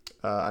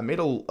 I made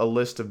a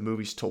list of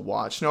movies to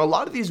watch. Now, a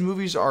lot of these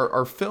movies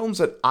are films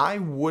that I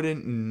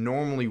wouldn't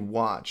normally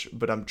watch,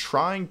 but I'm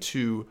trying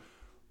to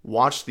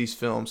watch these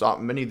films.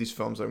 Many of these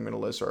films I'm going to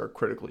list are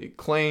critically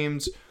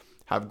acclaimed,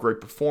 have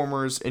great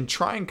performers, and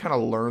try and kind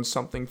of learn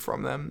something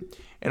from them.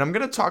 And I'm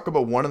going to talk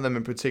about one of them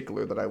in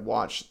particular that I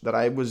watched that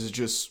I was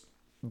just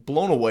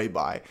blown away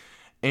by.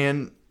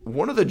 And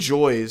one of the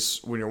joys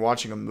when you're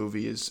watching a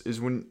movie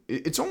is when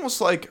it's almost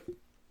like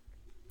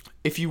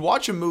if you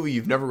watch a movie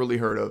you've never really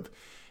heard of,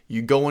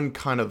 you go in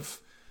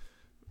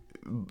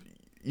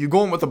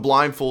with a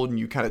blindfold and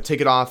you kind of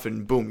take it off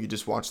and boom, you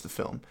just watch the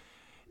film.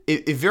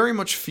 It very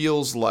much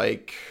feels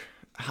like,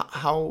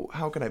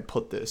 how can I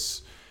put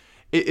this?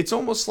 It's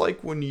almost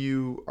like when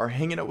you are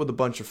hanging out with a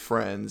bunch of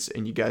friends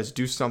and you guys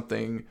do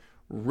something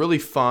really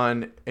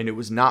fun and it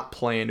was not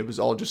planned, it was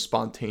all just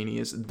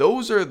spontaneous.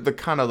 Those are the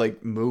kind of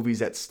like movies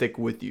that stick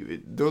with you.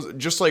 Those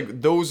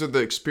are the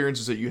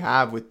experiences that you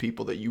have with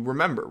people that you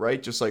remember,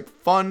 right? Just like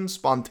fun,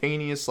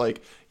 spontaneous,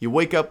 like you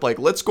wake up like,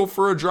 let's go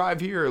for a drive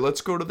here,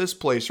 let's go to this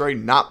place, right?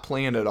 Not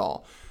planned at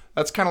all.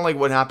 That's kind of like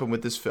what happened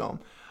with this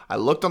film. I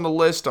looked on the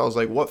list, I was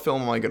like, what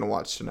film am I going to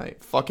watch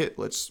tonight? Fuck it,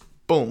 let's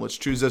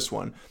choose this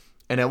one.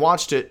 And I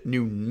watched it,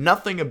 knew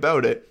nothing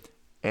about it,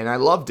 and I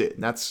loved it.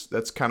 And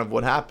that's kind of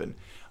what happened.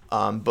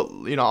 But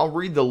I'll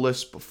read the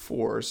list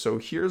before. So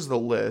here's the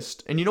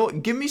list. And you know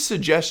what? Give me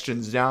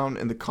suggestions down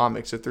in the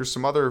comments if there's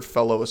some other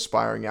fellow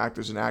aspiring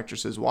actors and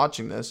actresses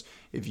watching this.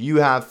 If you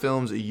have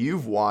films that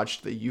you've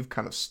watched that you've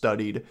kind of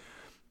studied,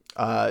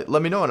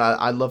 let me know, and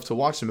I'd love to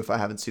watch them if I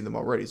haven't seen them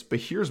already.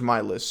 But here's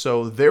my list.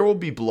 So There Will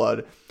Be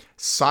Blood,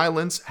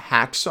 Silence,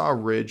 Hacksaw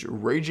Ridge,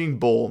 Raging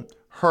Bull,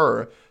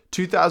 Her,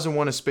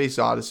 2001: A Space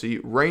Odyssey,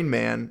 Rain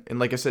Man, and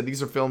like I said,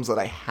 these are films that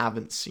I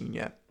haven't seen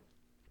yet.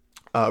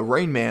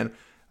 Rain Man,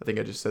 I think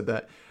I just said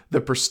that. The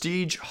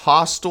Prestige,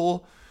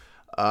 Hostel,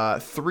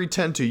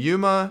 3:10 to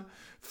Yuma,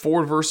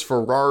 Ford vs.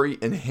 Ferrari,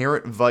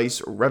 Inherent Vice,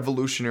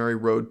 Revolutionary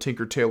Road,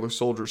 Tinker Tailor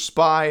Soldier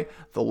Spy,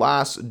 The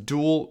Last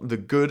Duel, The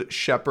Good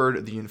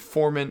Shepherd, The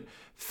Informant,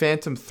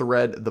 Phantom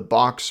Thread, The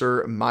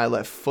Boxer, My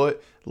Left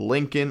Foot,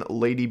 Lincoln,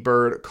 Lady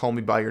Bird, Call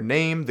Me By Your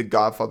Name, The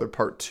Godfather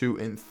Part 2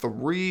 and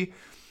 3.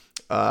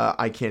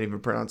 I can't even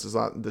pronounce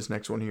this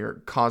next one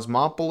here.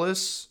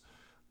 Cosmopolis.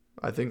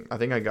 I think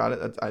I got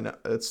it. I know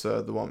it's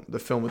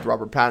the film with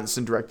Robert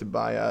Pattinson, directed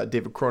by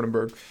David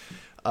Cronenberg.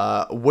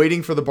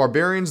 Waiting for the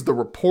Barbarians, The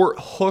Report,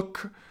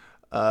 Hook,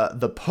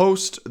 The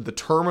Post, The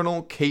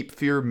Terminal, Cape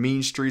Fear,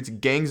 Mean Streets,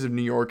 Gangs of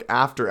New York,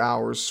 After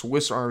Hours,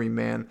 Swiss Army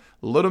Man,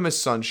 Little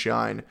Miss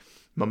Sunshine,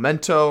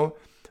 Memento,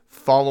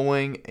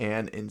 Following,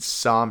 and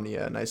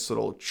Insomnia. Nice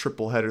little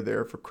triple header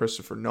there for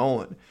Christopher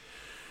Nolan.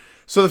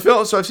 So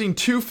I've seen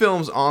two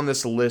films on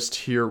this list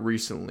here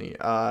recently.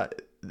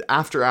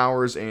 After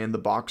Hours and The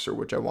Boxer,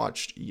 which I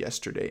watched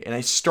yesterday. And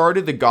I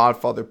started The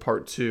Godfather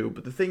Part 2.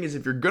 But the thing is,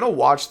 if you're going to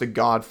watch The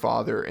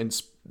Godfather, and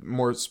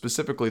more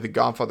specifically The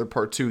Godfather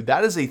Part 2,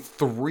 that is a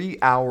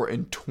 3-hour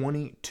and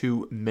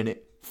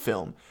 22-minute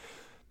film.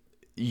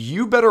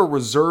 You better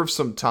reserve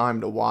some time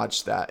to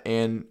watch that.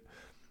 And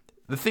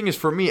the thing is,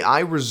 for me,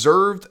 I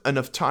reserved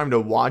enough time to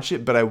watch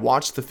it, but I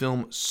watched the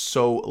film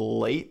so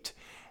late.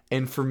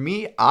 And for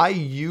me, I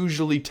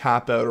usually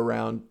tap out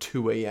around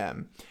 2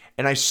 a.m.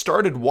 And I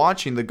started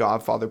watching The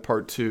Godfather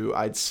Part 2,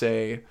 I'd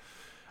say,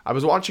 I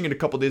was watching it a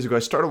couple days ago. I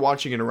started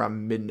watching it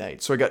around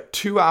midnight. So I got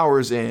 2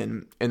 hours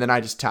in, and then I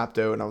just tapped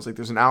out, and I was like,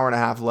 there's an hour and a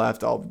half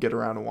left. I'll get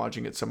around to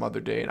watching it some other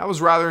day. And I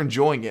was rather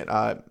enjoying it,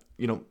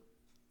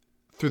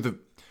 through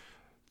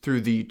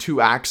through the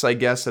 2 acts, I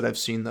guess, that I've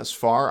seen thus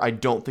far, I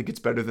don't think it's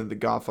better than The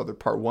Godfather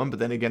Part 1, but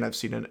then again, I've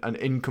seen an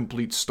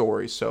incomplete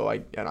story, so I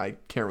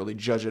can't really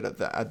judge it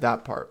at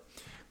that part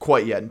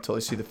quite yet until I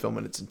see the film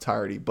in its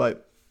entirety.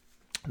 But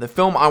the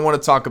film I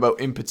want to talk about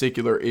in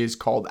particular is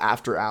called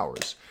After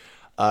Hours.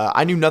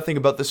 I knew nothing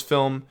about this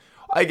film.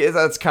 I guess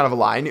that's kind of a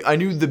lie. I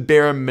knew the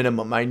bare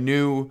minimum. I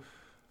knew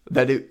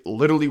that it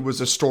literally was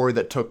a story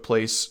that took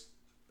place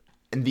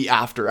in the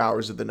after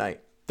hours of the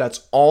night.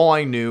 That's all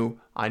I knew.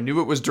 I knew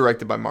it was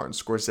directed by Martin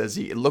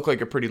Scorsese. It looked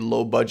like a pretty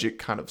low budget,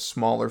 kind of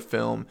smaller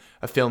film,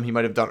 a film he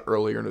might have done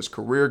earlier in his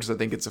career, because I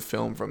think it's a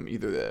film from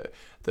either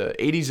the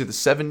 80s or the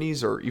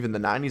 70s or even the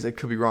 90s. I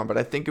could be wrong, but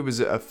I think it was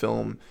a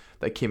film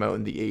that came out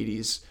in the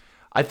 80s.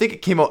 I think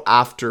it came out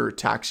after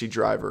Taxi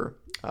Driver,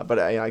 but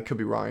I could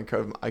be wrong.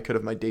 I could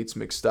have my dates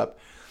mixed up.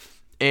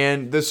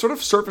 And the sort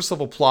of surface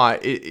level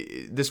plot,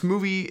 this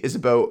movie is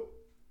about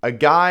a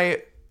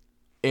guy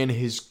in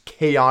his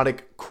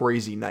chaotic,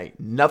 crazy night.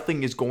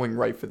 Nothing is going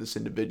right for this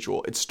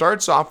individual. It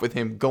starts off with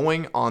him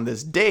going on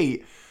this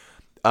date,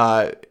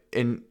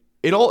 and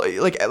it all,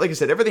 like I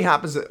said, everything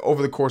happens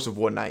over the course of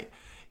one night.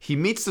 He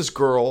meets this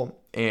girl,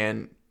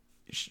 and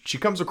she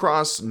comes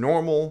across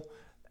normal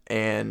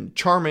and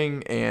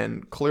charming,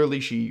 and clearly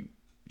she's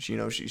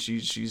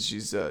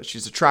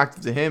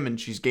attractive to him, and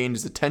she's gained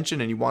his attention,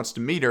 and he wants to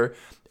meet her.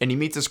 And he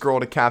meets this girl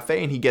at a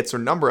cafe, and he gets her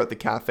number at the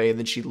cafe, and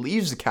then she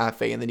leaves the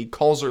cafe, and then he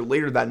calls her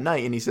later that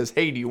night, and he says,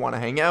 "Hey, do you want to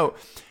hang out?"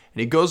 And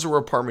he goes to her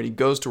apartment, he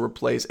goes to her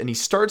place, and he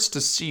starts to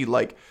see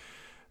like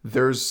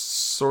there's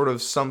sort of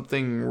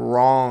something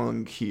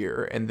wrong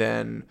here. And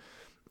then,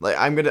 like,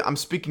 I'm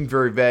speaking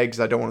very vague because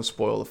I don't want to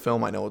spoil the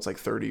film. I know it's like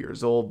 30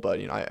 years old, but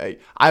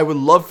I would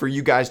love for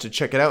you guys to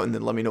check it out and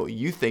then let me know what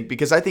you think,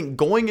 because I think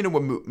going into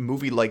a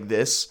movie like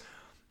this,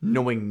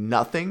 knowing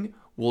nothing,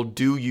 will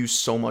do you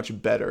so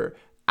much better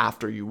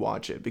after you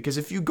watch it. Because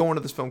if you go into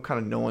this film kind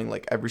of knowing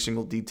like every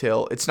single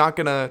detail, it's not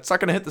gonna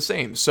hit the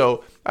same.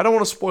 So I don't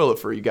want to spoil it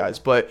for you guys,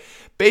 but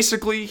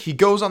basically he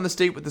goes on this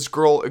date with this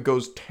girl. It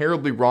goes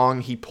terribly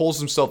wrong. He pulls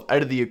himself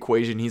out of the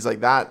equation. He's like,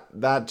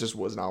 that just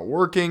was not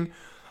working.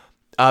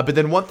 But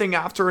then one thing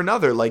after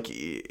another, like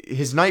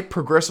his night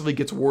progressively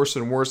gets worse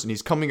and worse, and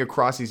he's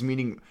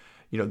meeting,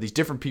 these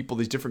different people,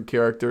 these different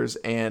characters,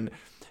 and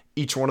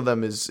each one of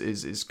them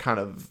is kind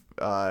of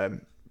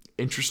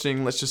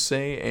interesting, let's just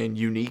say, and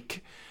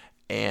unique.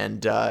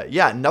 And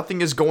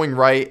nothing is going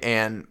right,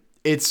 and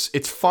it's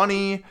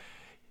funny.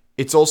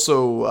 It's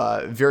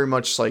also very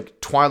much like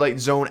Twilight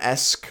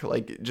Zone-esque,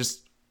 like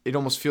it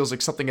almost feels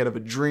like something out of a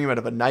dream, out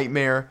of a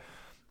nightmare.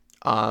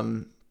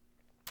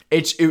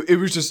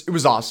 It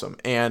was awesome,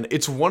 and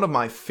it's one of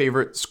my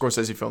favorite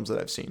Scorsese films that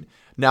I've seen.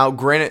 Now,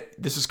 granted,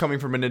 this is coming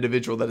from an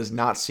individual that has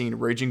not seen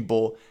Raging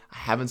Bull. I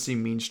haven't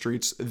seen Mean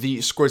Streets. The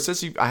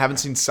Scorsese, I haven't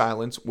seen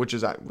Silence, which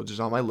is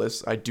on my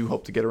list. I do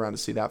hope to get around to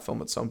see that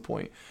film at some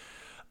point.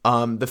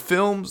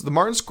 The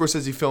Martin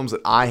Scorsese films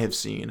that I have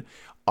seen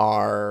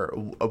are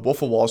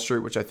Wolf of Wall Street,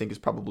 which I think is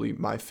probably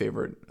my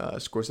favorite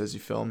Scorsese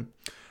film.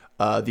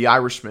 The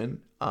Irishman,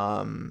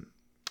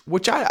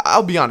 which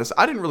I'll be honest,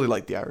 I didn't really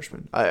like The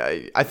Irishman.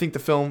 I think the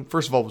film,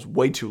 first of all, was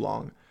way too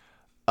long.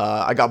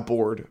 I got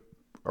bored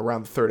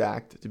around the third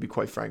act, to be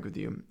quite frank with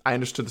you. I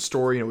understood the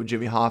story, with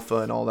Jimmy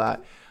Hoffa and all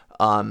that.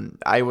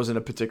 I wasn't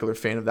a particular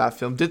fan of that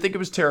film. Did think it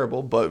was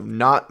terrible, but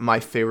not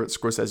my favorite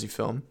Scorsese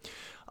film.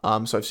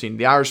 So I've seen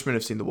The Irishman,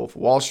 I've seen The Wolf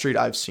of Wall Street,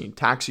 I've seen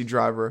Taxi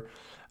Driver.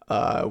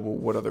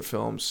 What other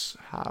films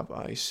have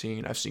I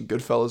seen? I've seen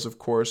Goodfellas, of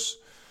course.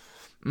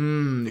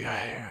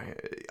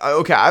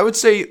 Okay, I would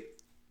say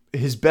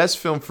his best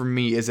film for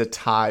me is a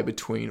tie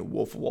between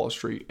Wolf of Wall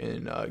Street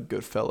and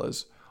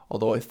Goodfellas.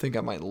 Although I think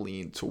I might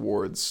lean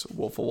towards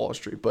Wolf of Wall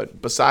Street,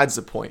 but besides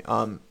the point.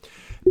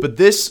 But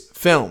this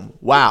film,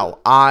 wow,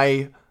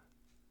 I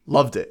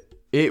loved it.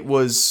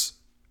 It's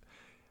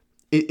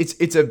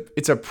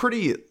a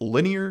pretty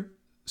linear.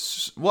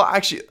 Well,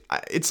 actually,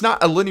 it's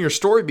not a linear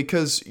story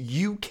because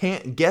you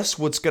can't guess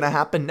what's going to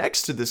happen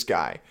next to this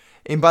guy.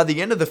 And by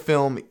the end of the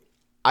film,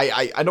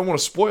 I don't want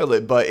to spoil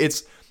it, but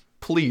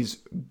please,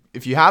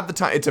 if you have the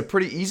time, it's a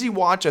pretty easy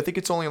watch. I think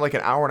it's only like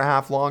an hour and a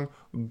half long.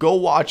 Go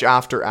watch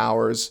After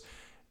Hours.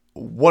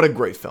 What a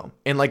great film.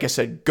 And like I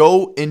said,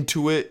 go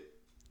into it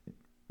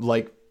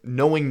like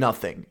knowing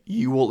nothing.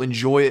 You will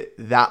enjoy it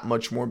that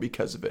much more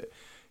because of it.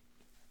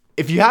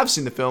 If you have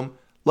seen the film,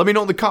 let me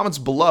know in the comments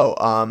below.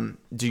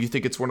 Do you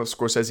think it's one of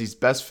Scorsese's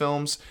best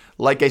films?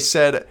 Like I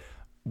said,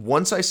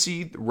 once I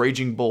see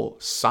Raging Bull,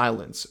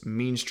 Silence,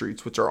 Mean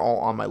Streets, which are all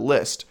on my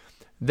list,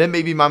 then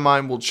maybe my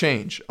mind will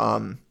change.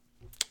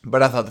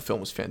 But I thought the film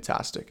was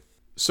fantastic.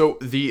 So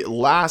the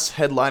last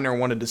headliner I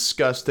want to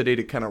discuss today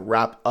to kind of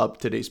wrap up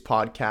today's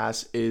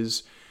podcast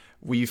is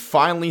we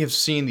finally have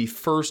seen the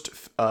first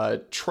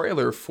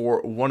trailer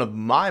for one of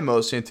my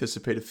most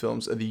anticipated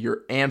films of the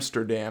year,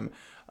 Amsterdam.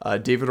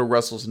 David O.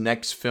 Russell's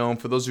next film.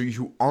 For those of you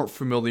who aren't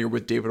familiar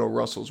with David O.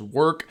 Russell's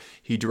work,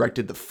 he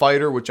directed The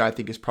Fighter, which I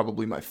think is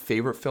probably my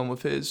favorite film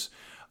of his.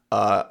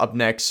 Up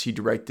next, he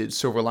directed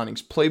Silver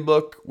Linings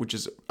Playbook, which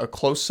is a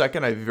close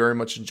second. I very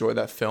much enjoy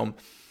that film.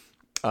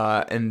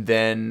 and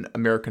then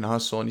American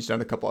Hustle, and he's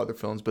done a couple other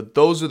films. But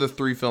those are the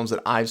 3 films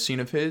that I've seen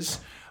of his.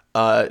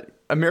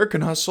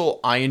 American Hustle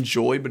I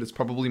enjoy, but it's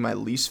probably my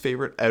least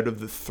favorite out of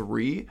the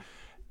 3.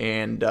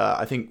 And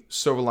I think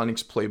Silver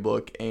Linings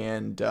Playbook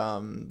and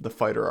The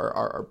Fighter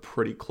are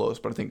pretty close.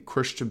 But I think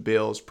Christian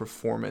Bale's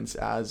performance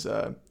as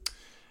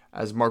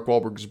Mark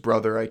Wahlberg's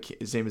brother,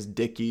 his name is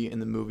Dickie in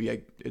the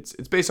movie. It's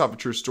based off a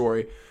true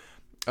story.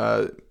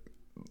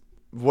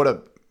 What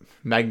a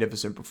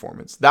magnificent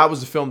performance. That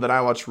was a film that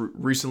I watched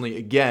recently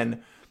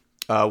again.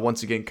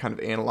 Once again, kind of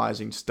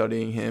analyzing,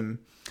 studying him.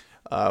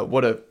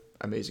 What a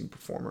amazing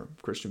performer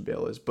Christian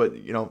Bale is. But,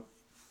 you know,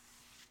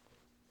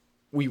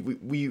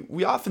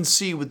 we often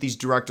see with these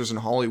directors in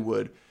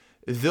Hollywood,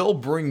 they'll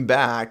bring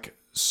back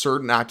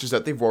certain actors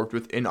that they've worked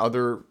with in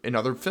other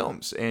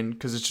films, and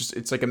because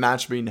it's like a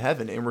match made in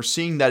heaven. And we're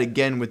seeing that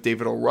again with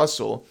David O.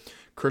 Russell.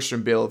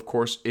 Christian Bale, of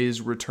course,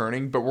 is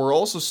returning, but we're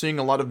also seeing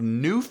a lot of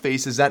new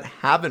faces that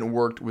haven't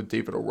worked with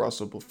David O.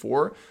 Russell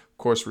before. Of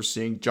course, we're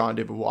seeing John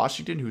David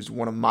Washington, who's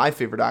one of my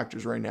favorite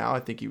actors right now. I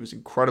think he was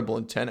incredible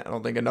in Tenet. I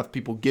don't think enough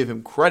people give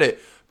him credit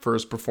for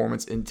his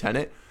performance in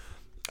Tenet.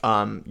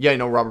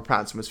 Robert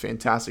Pattinson was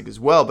fantastic as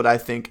well, but I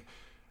think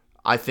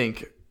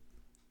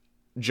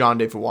John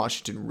David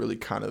Washington really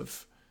kind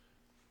of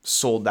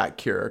sold that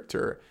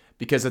character,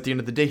 because at the end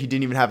of the day, he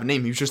didn't even have a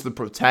name. He was just the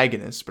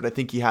protagonist, but I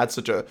think he had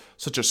such a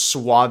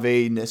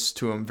suaveness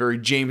to him, very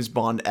James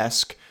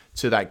Bond-esque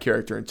to that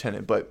character in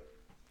Tenet. But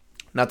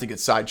not to get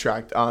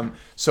sidetracked.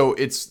 So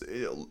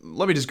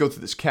let me just go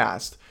through this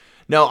cast.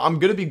 Now, I'm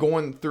going to be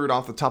going through it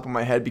off the top of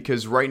my head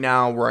because right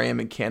now where I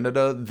am in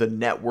Canada, the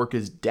network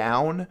is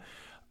down.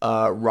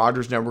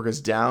 Rogers Network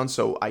is down,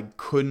 so I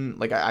couldn't,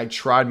 I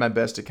tried my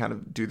best to kind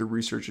of do the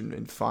research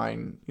and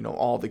find,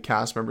 all the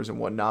cast members and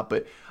whatnot,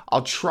 but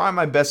I'll try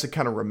my best to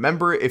kind of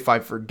remember. If I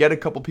forget a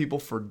couple people,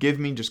 forgive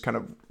me, just kind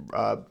of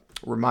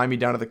remind me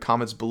down in the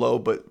comments below.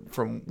 But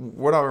from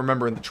what I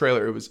remember in the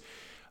trailer, it was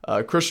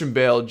Christian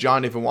Bale,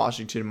 John David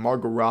Washington,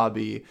 Margot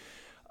Robbie,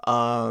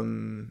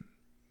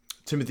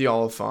 Timothy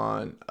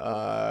Olyphant,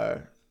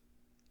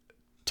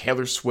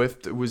 Taylor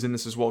Swift was in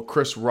this as well,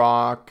 Chris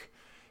Rock,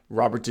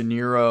 Robert De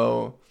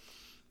Niro.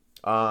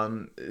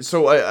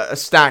 So a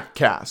stacked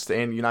cast,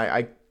 and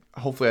I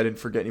hopefully I didn't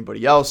forget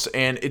anybody else.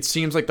 And it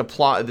seems like the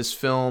plot of this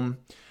film,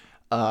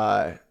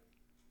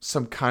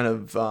 some kind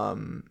of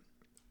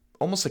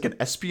almost like an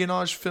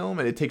espionage film,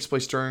 and it takes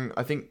place during,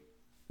 I think,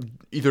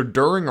 either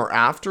during or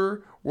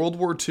after World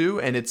War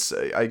II. And it's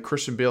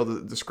Christian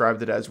Bale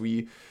described it as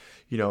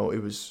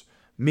it was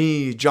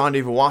me, John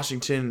David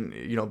Washington,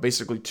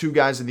 basically 2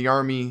 guys in the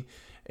army,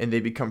 and they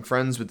become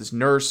friends with this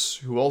nurse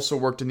who also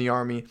worked in the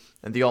army,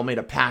 and they all made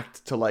a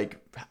pact to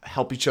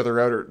help each other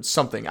out or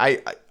something.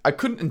 I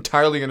couldn't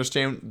entirely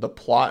understand the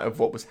plot of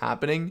what was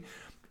happening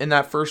in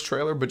that first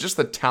trailer, but just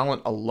the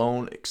talent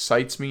alone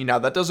excites me. Now,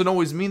 that doesn't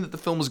always mean that the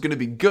film is going to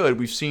be good.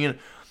 We've seen,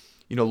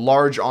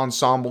 large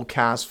ensemble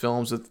cast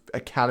films with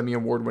Academy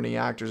Award-winning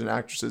actors and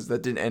actresses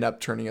that didn't end up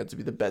turning out to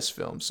be the best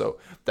film. So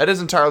that is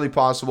entirely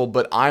possible,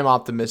 but I'm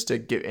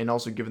optimistic, and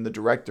also given the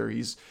director,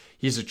 he's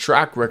a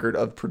track record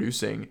of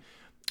producing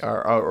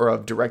or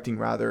of directing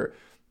rather,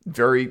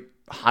 very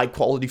high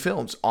quality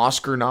films,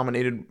 Oscar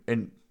nominated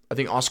and I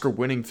think Oscar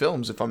winning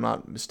films, if I'm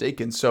not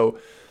mistaken. So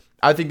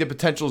I think the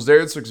potential is there.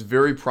 This looks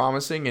very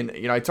promising. And,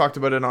 I talked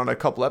about it on a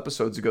couple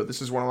episodes ago.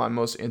 This is one of my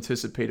most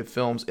anticipated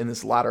films in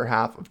this latter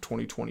half of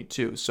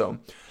 2022. So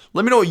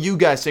let me know what you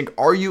guys think.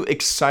 Are you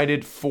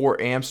excited for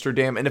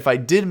Amsterdam? And if I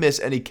did miss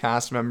any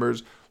cast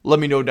members, let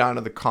me know down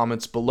in the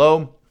comments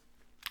below.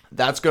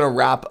 That's going to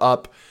wrap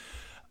up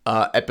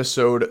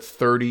episode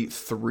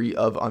 33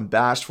 of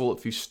Unbashful.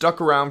 If you stuck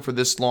around for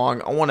this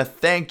long, I want to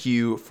thank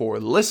you for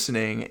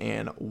listening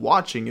and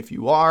watching if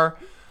you are.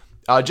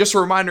 Just a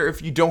reminder,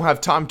 if you don't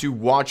have time to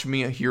watch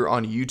me here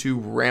on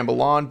YouTube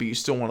ramble on, but you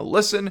still want to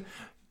listen,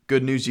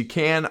 good news, you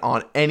can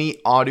on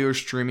any audio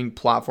streaming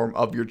platform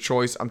of your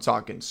choice. I'm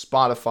talking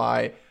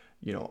Spotify,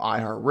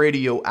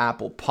 iHeartRadio,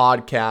 Apple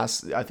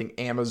Podcasts. I think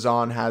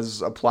Amazon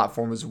has a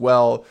platform as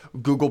well,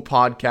 Google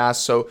Podcasts.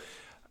 So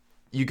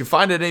you can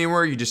find it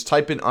anywhere. You just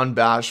type in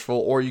Unbashful,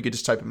 or you could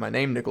just type in my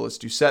name, Nicholas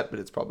Doucette, but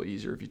it's probably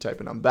easier if you type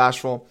in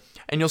Unbashful,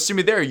 and you'll see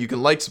me there. You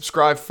can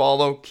subscribe,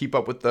 follow, keep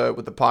up with the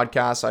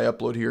podcast. I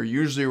upload here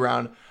usually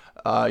around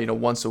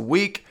once a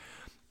week.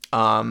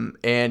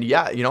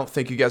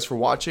 Thank you guys for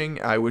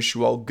watching. I wish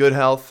you all good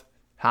health,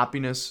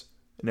 happiness,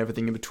 and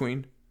everything in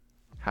between.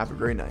 Have a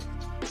great night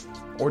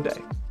or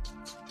day.